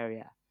residential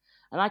area.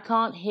 And I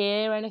can't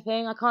hear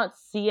anything. I can't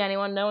see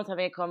anyone. No one's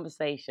having a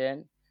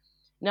conversation.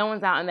 No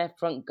one's out in their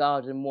front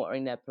garden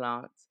watering their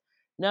plants.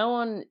 No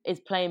one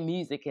is playing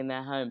music in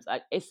their homes.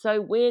 It's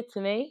so weird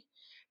to me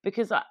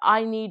because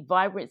I need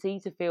vibrancy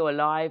to feel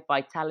alive,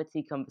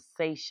 vitality,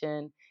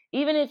 conversation.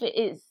 Even if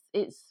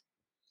it's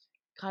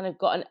kind of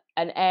got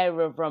an air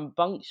of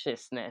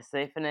rambunctiousness,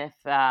 even if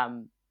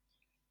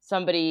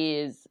somebody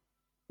is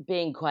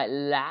being quite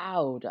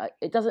loud,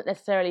 it doesn't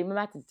necessarily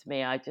matter to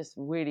me. I just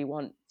really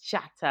want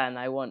chatter and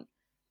I want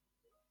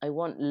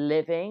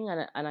living,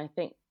 and I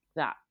think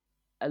that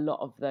a lot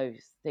of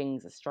those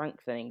things are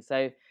strengthening.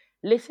 So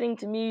listening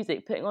to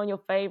music, putting on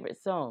your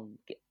favorite song,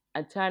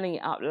 and turning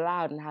it up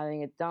loud and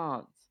having a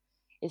dance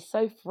is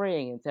so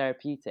freeing and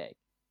therapeutic.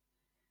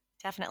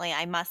 definitely,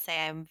 I must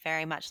say, I'm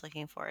very much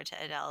looking forward to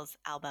Adele's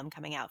album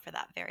coming out for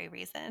that very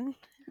reason.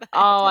 But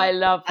Oh, I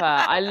love her.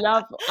 I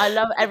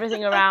love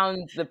everything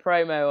around the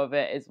promo of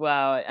it as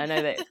well. I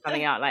know that it's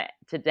coming out like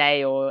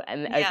today or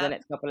and over the yeah.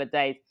 next couple of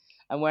days.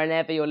 And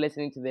whenever you're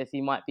listening to this,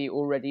 you might be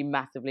already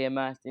massively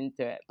immersed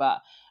into it. But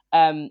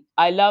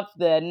I love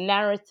the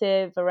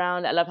narrative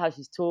around it. I love how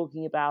she's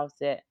talking about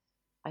it.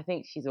 I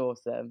think she's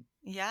awesome.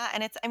 Yeah,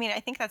 and I mean, I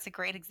think that's a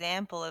great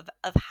example of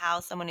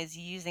how someone is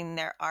using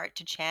their art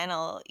to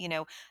channel,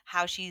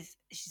 how she's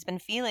been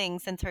feeling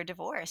since her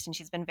divorce, and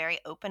she's been very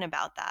open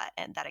about that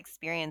and that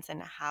experience,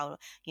 and how,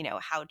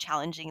 how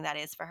challenging that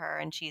is for her.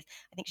 And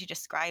I think she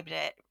described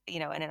it,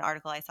 in an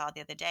article I saw the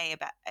other day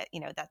about,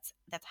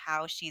 that's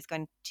how she's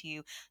going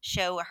to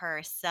show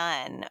her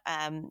son,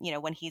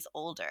 when he's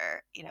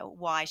older,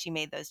 why she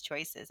made those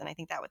choices. And I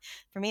think that would,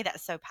 for me,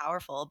 that's so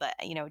powerful. But,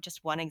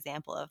 just one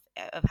example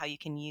of how you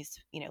can use,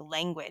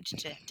 language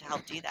to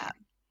help do that.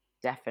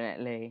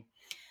 Definitely.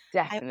 I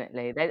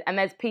Definitely.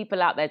 There's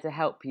people out there to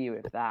help you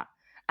with that.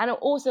 And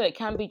also, it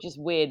can be just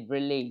weird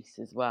release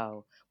as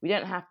well. We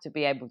don't have to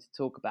be able to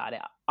talk about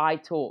it. I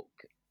talk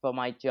for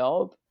my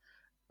job,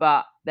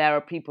 but there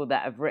are people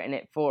that have written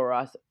it for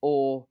us,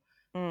 mm,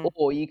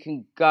 or you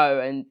can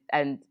go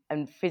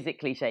and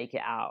physically shake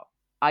it out.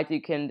 I do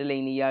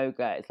Kundalini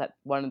yoga. It's like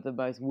one of the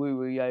most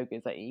woo-woo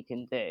yogas that you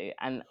can do,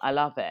 and I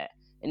love it.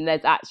 And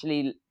there's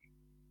actually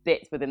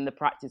bits within the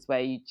practice where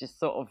you just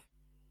sort of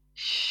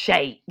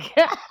shake.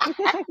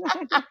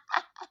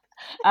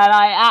 And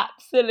I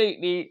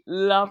absolutely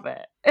love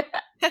it.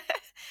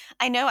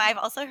 I know I've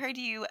also heard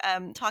you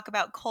talk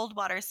about cold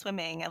water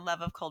swimming, a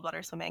love of cold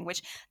water swimming,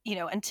 which,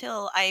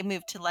 until I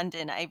moved to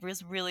London, I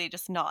was really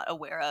just not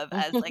aware of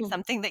as like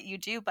something that you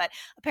do. But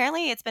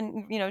apparently it's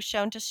been,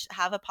 shown to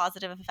have a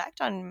positive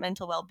effect on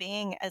mental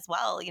well-being as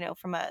well,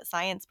 from a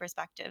science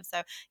perspective.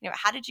 So,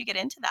 how did you get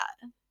into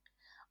that?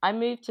 I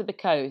moved to the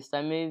coast.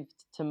 I moved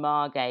to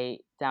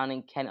Margate down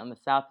in Kent on the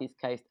southeast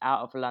coast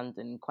out of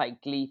London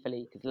quite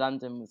gleefully because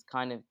London was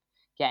kind of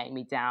getting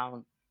me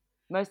down,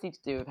 mostly to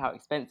do with how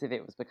expensive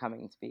it was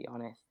becoming, to be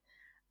honest.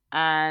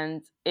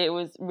 And it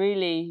was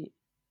really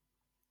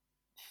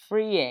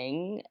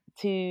freeing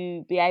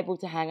to be able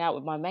to hang out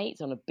with my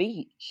mates on a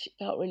beach. It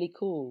felt really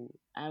cool.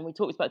 And we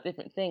talked about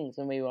different things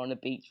when we were on a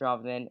beach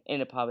rather than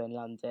in a pub in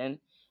London.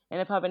 In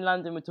a pub in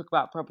London, we talk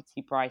about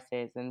property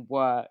prices and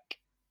work.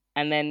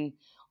 And then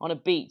on a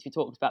beach, we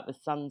talked about the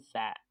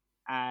sunset.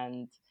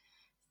 And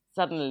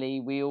suddenly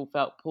we all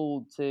felt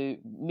pulled to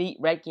meet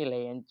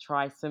regularly and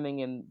try swimming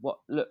in what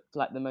looked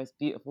like the most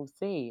beautiful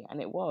sea.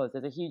 And it was.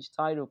 There's a huge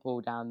tidal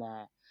pool down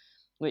there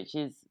which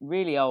is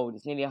really old.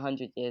 It's nearly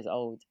 100 years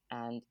old.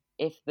 And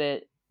if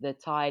the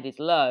tide is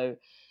low,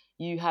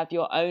 you have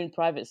your own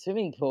private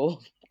swimming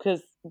pool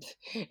because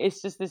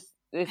it's just this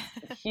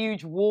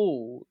huge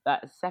wall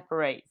that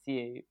separates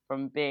you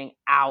from being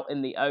out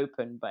in the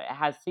open, but it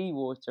has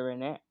seawater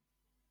in it.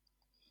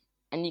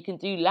 And you can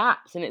do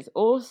laps, and it's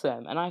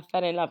awesome. And I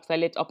fell in love because I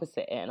lived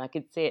opposite it, and I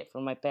could see it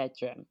from my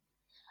bedroom.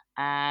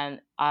 And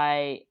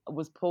I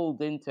was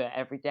pulled into it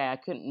every day. I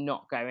couldn't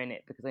not go in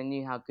it because I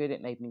knew how good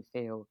it made me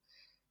feel,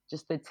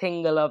 just the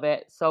tingle of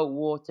it. Salt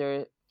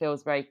water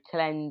feels very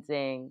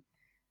cleansing.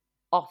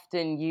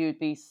 Often you'd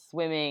be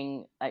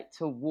swimming like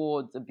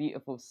towards a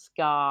beautiful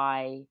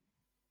sky.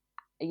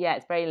 Yeah,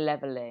 it's very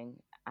leveling,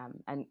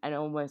 and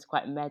almost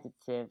quite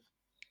meditative.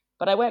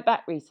 But I went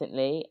back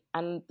recently,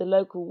 and the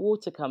local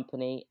water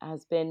company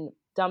has been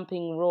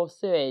dumping raw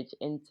sewage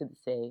into the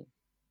sea.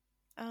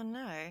 Oh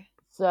no.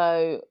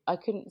 So I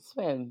couldn't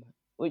swim,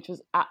 which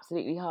was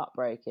absolutely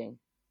heartbreaking.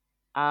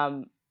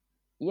 Um,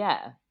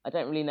 yeah, I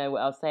don't really know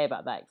what else to say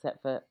about that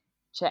except for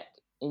check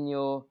in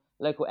your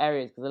local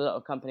areas because a lot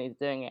of companies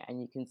are doing it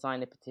and you can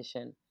sign a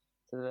petition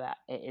so that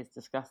it is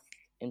discussed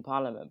in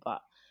Parliament.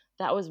 But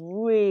that was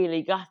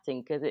really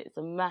gutting because it's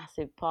a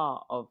massive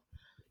part of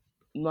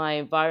my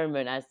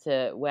environment as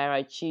to where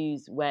I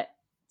choose where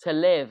to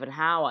live and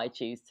how I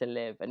choose to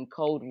live. And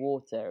cold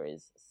water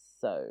is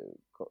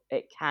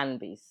it can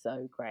be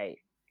so great.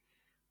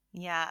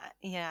 Yeah,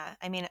 yeah.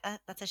 I mean,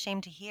 that's a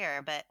shame to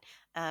hear, but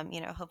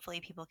hopefully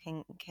people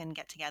can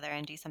get together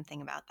and do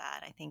something about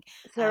that. I think,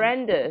 It's um,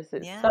 horrendous.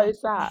 It's yeah, so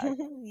sad.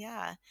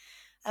 yeah.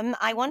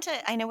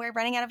 I know we're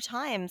running out of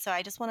time, so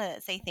I just want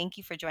to say thank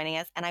you for joining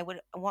us. And I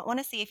would want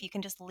to see if you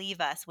can just leave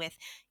us with,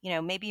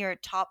 maybe your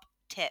top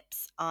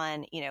tips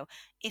on,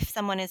 if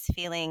someone is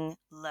feeling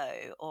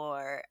low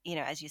or,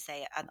 as you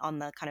say, on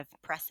the kind of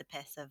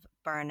precipice of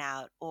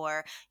burnout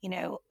or,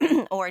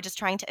 or just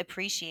trying to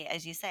appreciate,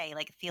 as you say,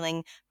 like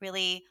feeling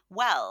really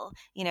well,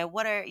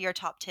 what are your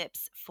top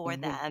tips for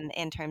Mhm. them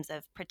in terms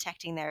of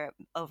protecting their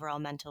overall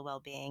mental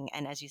well-being?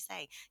 And as you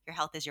say, your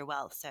health is your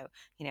wealth. So,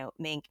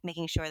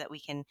 making sure that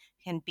we can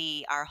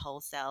be our whole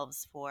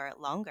selves for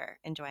longer,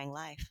 enjoying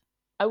life.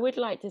 I would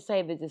like to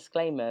say the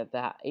disclaimer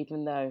that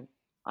even though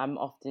I'm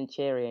often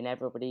cheery and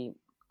everybody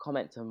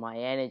comments on my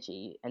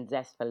energy and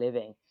zest for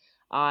living,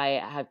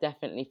 I have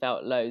definitely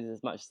felt lows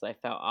as much as I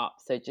felt up.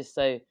 So just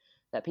so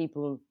that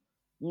people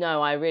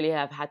know, I really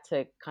have had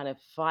to kind of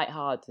fight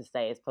hard to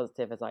stay as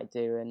positive as I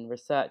do and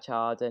research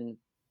hard and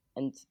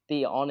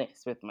be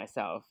honest with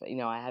myself. You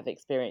know, I have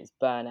experienced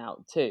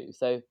burnout too.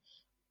 So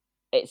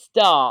it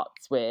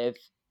starts with,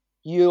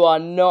 "You are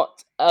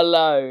not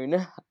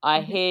alone. I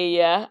hear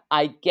you.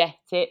 I get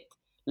it.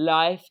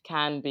 Life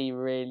can be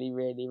really,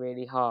 really,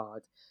 really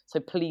hard. So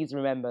please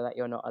remember that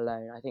you're not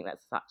alone." I think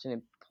that's such an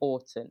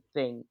important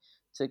thing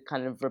to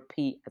kind of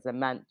repeat as a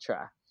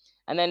mantra.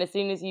 And then as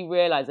soon as you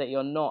realize that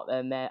you're not,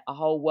 then a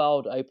whole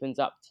world opens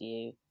up to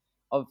you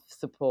of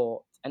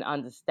support and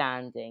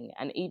understanding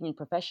and even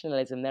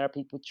professionalism. There are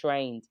people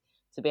trained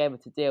to be able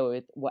to deal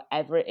with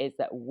whatever it is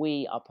that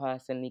we are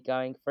personally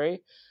going through,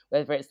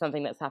 whether it's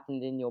something that's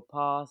happened in your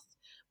past,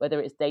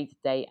 whether it's day to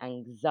day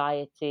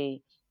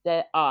anxiety.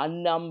 There are a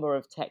number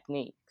of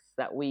techniques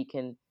that we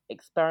can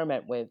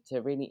experiment with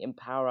to really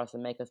empower us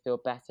and make us feel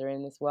better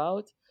in this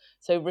world.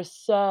 So,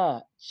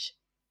 research,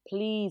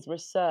 please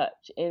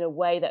research in a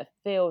way that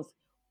feels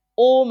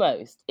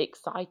almost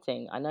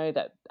exciting. I know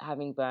that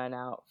having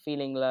burnout,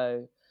 feeling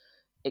low,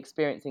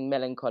 experiencing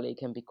melancholy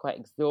can be quite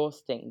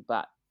exhausting,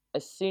 but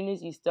as soon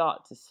as you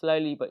start to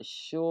slowly but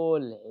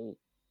surely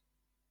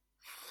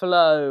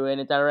flow in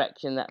a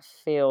direction that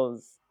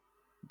feels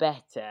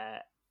better,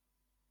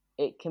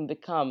 it can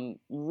become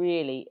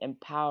really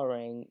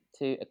empowering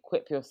to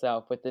equip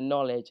yourself with the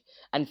knowledge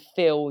and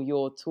fill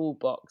your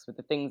toolbox with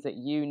the things that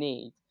you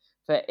need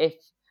for if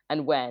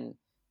and when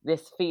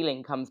this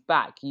feeling comes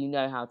back, you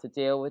know how to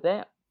deal with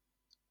it.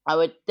 I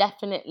would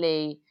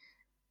definitely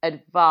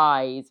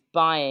advise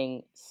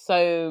buying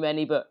so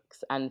many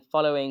books and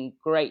following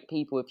great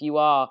people. If you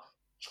are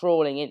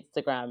trawling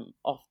Instagram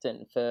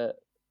often for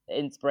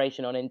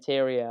inspiration on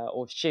interior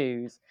or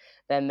shoes,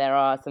 then there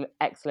are some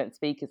excellent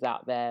speakers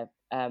out there.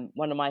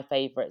 One of my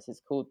favorites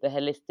is called The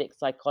Holistic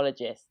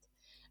Psychologist,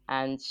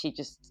 and she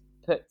just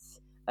puts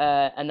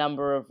a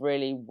number of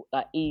really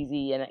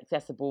easy and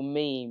accessible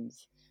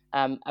memes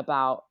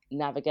about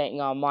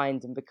navigating our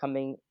mind and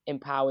becoming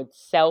empowered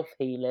self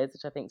healers,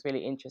 which I think is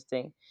really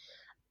interesting.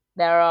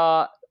 There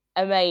are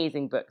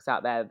amazing books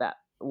out there that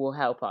will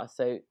help us.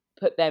 So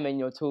put them in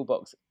your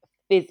toolbox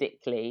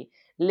physically,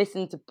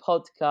 listen to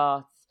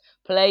podcasts,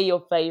 play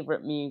your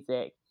favorite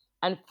music,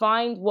 and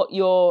find what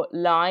your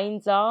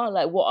lines are.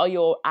 Like, what are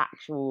your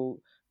actual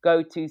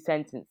go to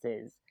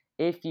sentences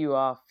if you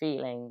are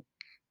feeling,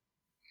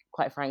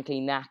 quite frankly,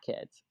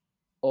 knackered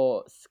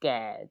or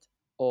scared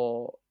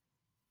or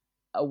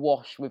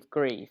awash with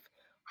grief?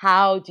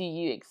 How do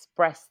you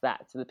express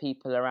that to the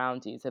people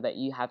around you so that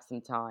you have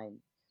some time?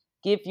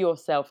 Give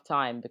yourself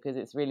time because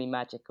it's really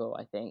magical,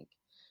 I think.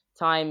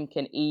 Time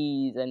can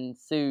ease and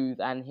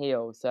soothe and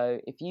heal. So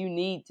if you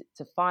need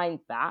to find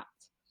that,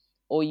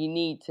 or you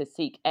need to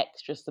seek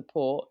extra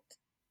support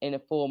in a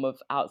form of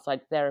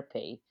outside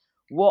therapy,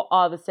 what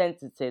are the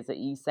sentences that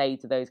you say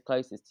to those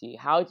closest to you?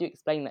 How do you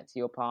explain that to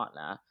your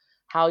partner?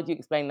 How do you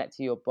explain that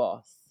to your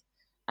boss?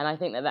 And I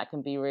think that that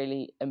can be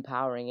really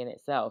empowering in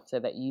itself so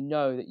that you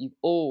know that you've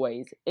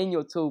always, in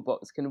your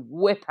toolbox, can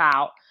whip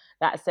out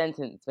that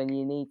sentence when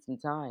you need some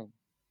time.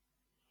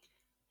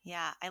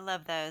 Yeah, I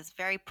love those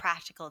very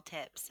practical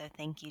tips. So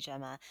thank you,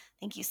 Gemma.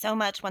 Thank you so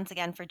much once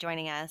again for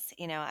joining us.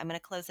 I'm going to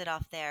close it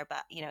off there,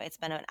 but it's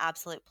been an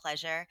absolute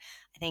pleasure.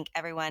 I think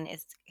everyone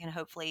is going to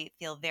hopefully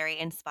feel very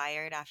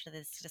inspired after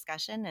this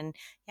discussion, and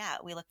yeah,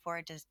 we look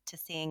forward to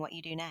seeing what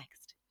you do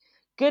next.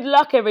 Good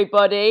luck,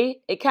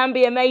 everybody. It can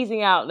be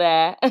amazing out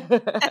there.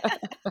 I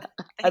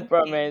Thank you.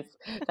 promise.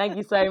 Thank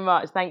you so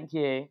much. Thank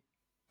you.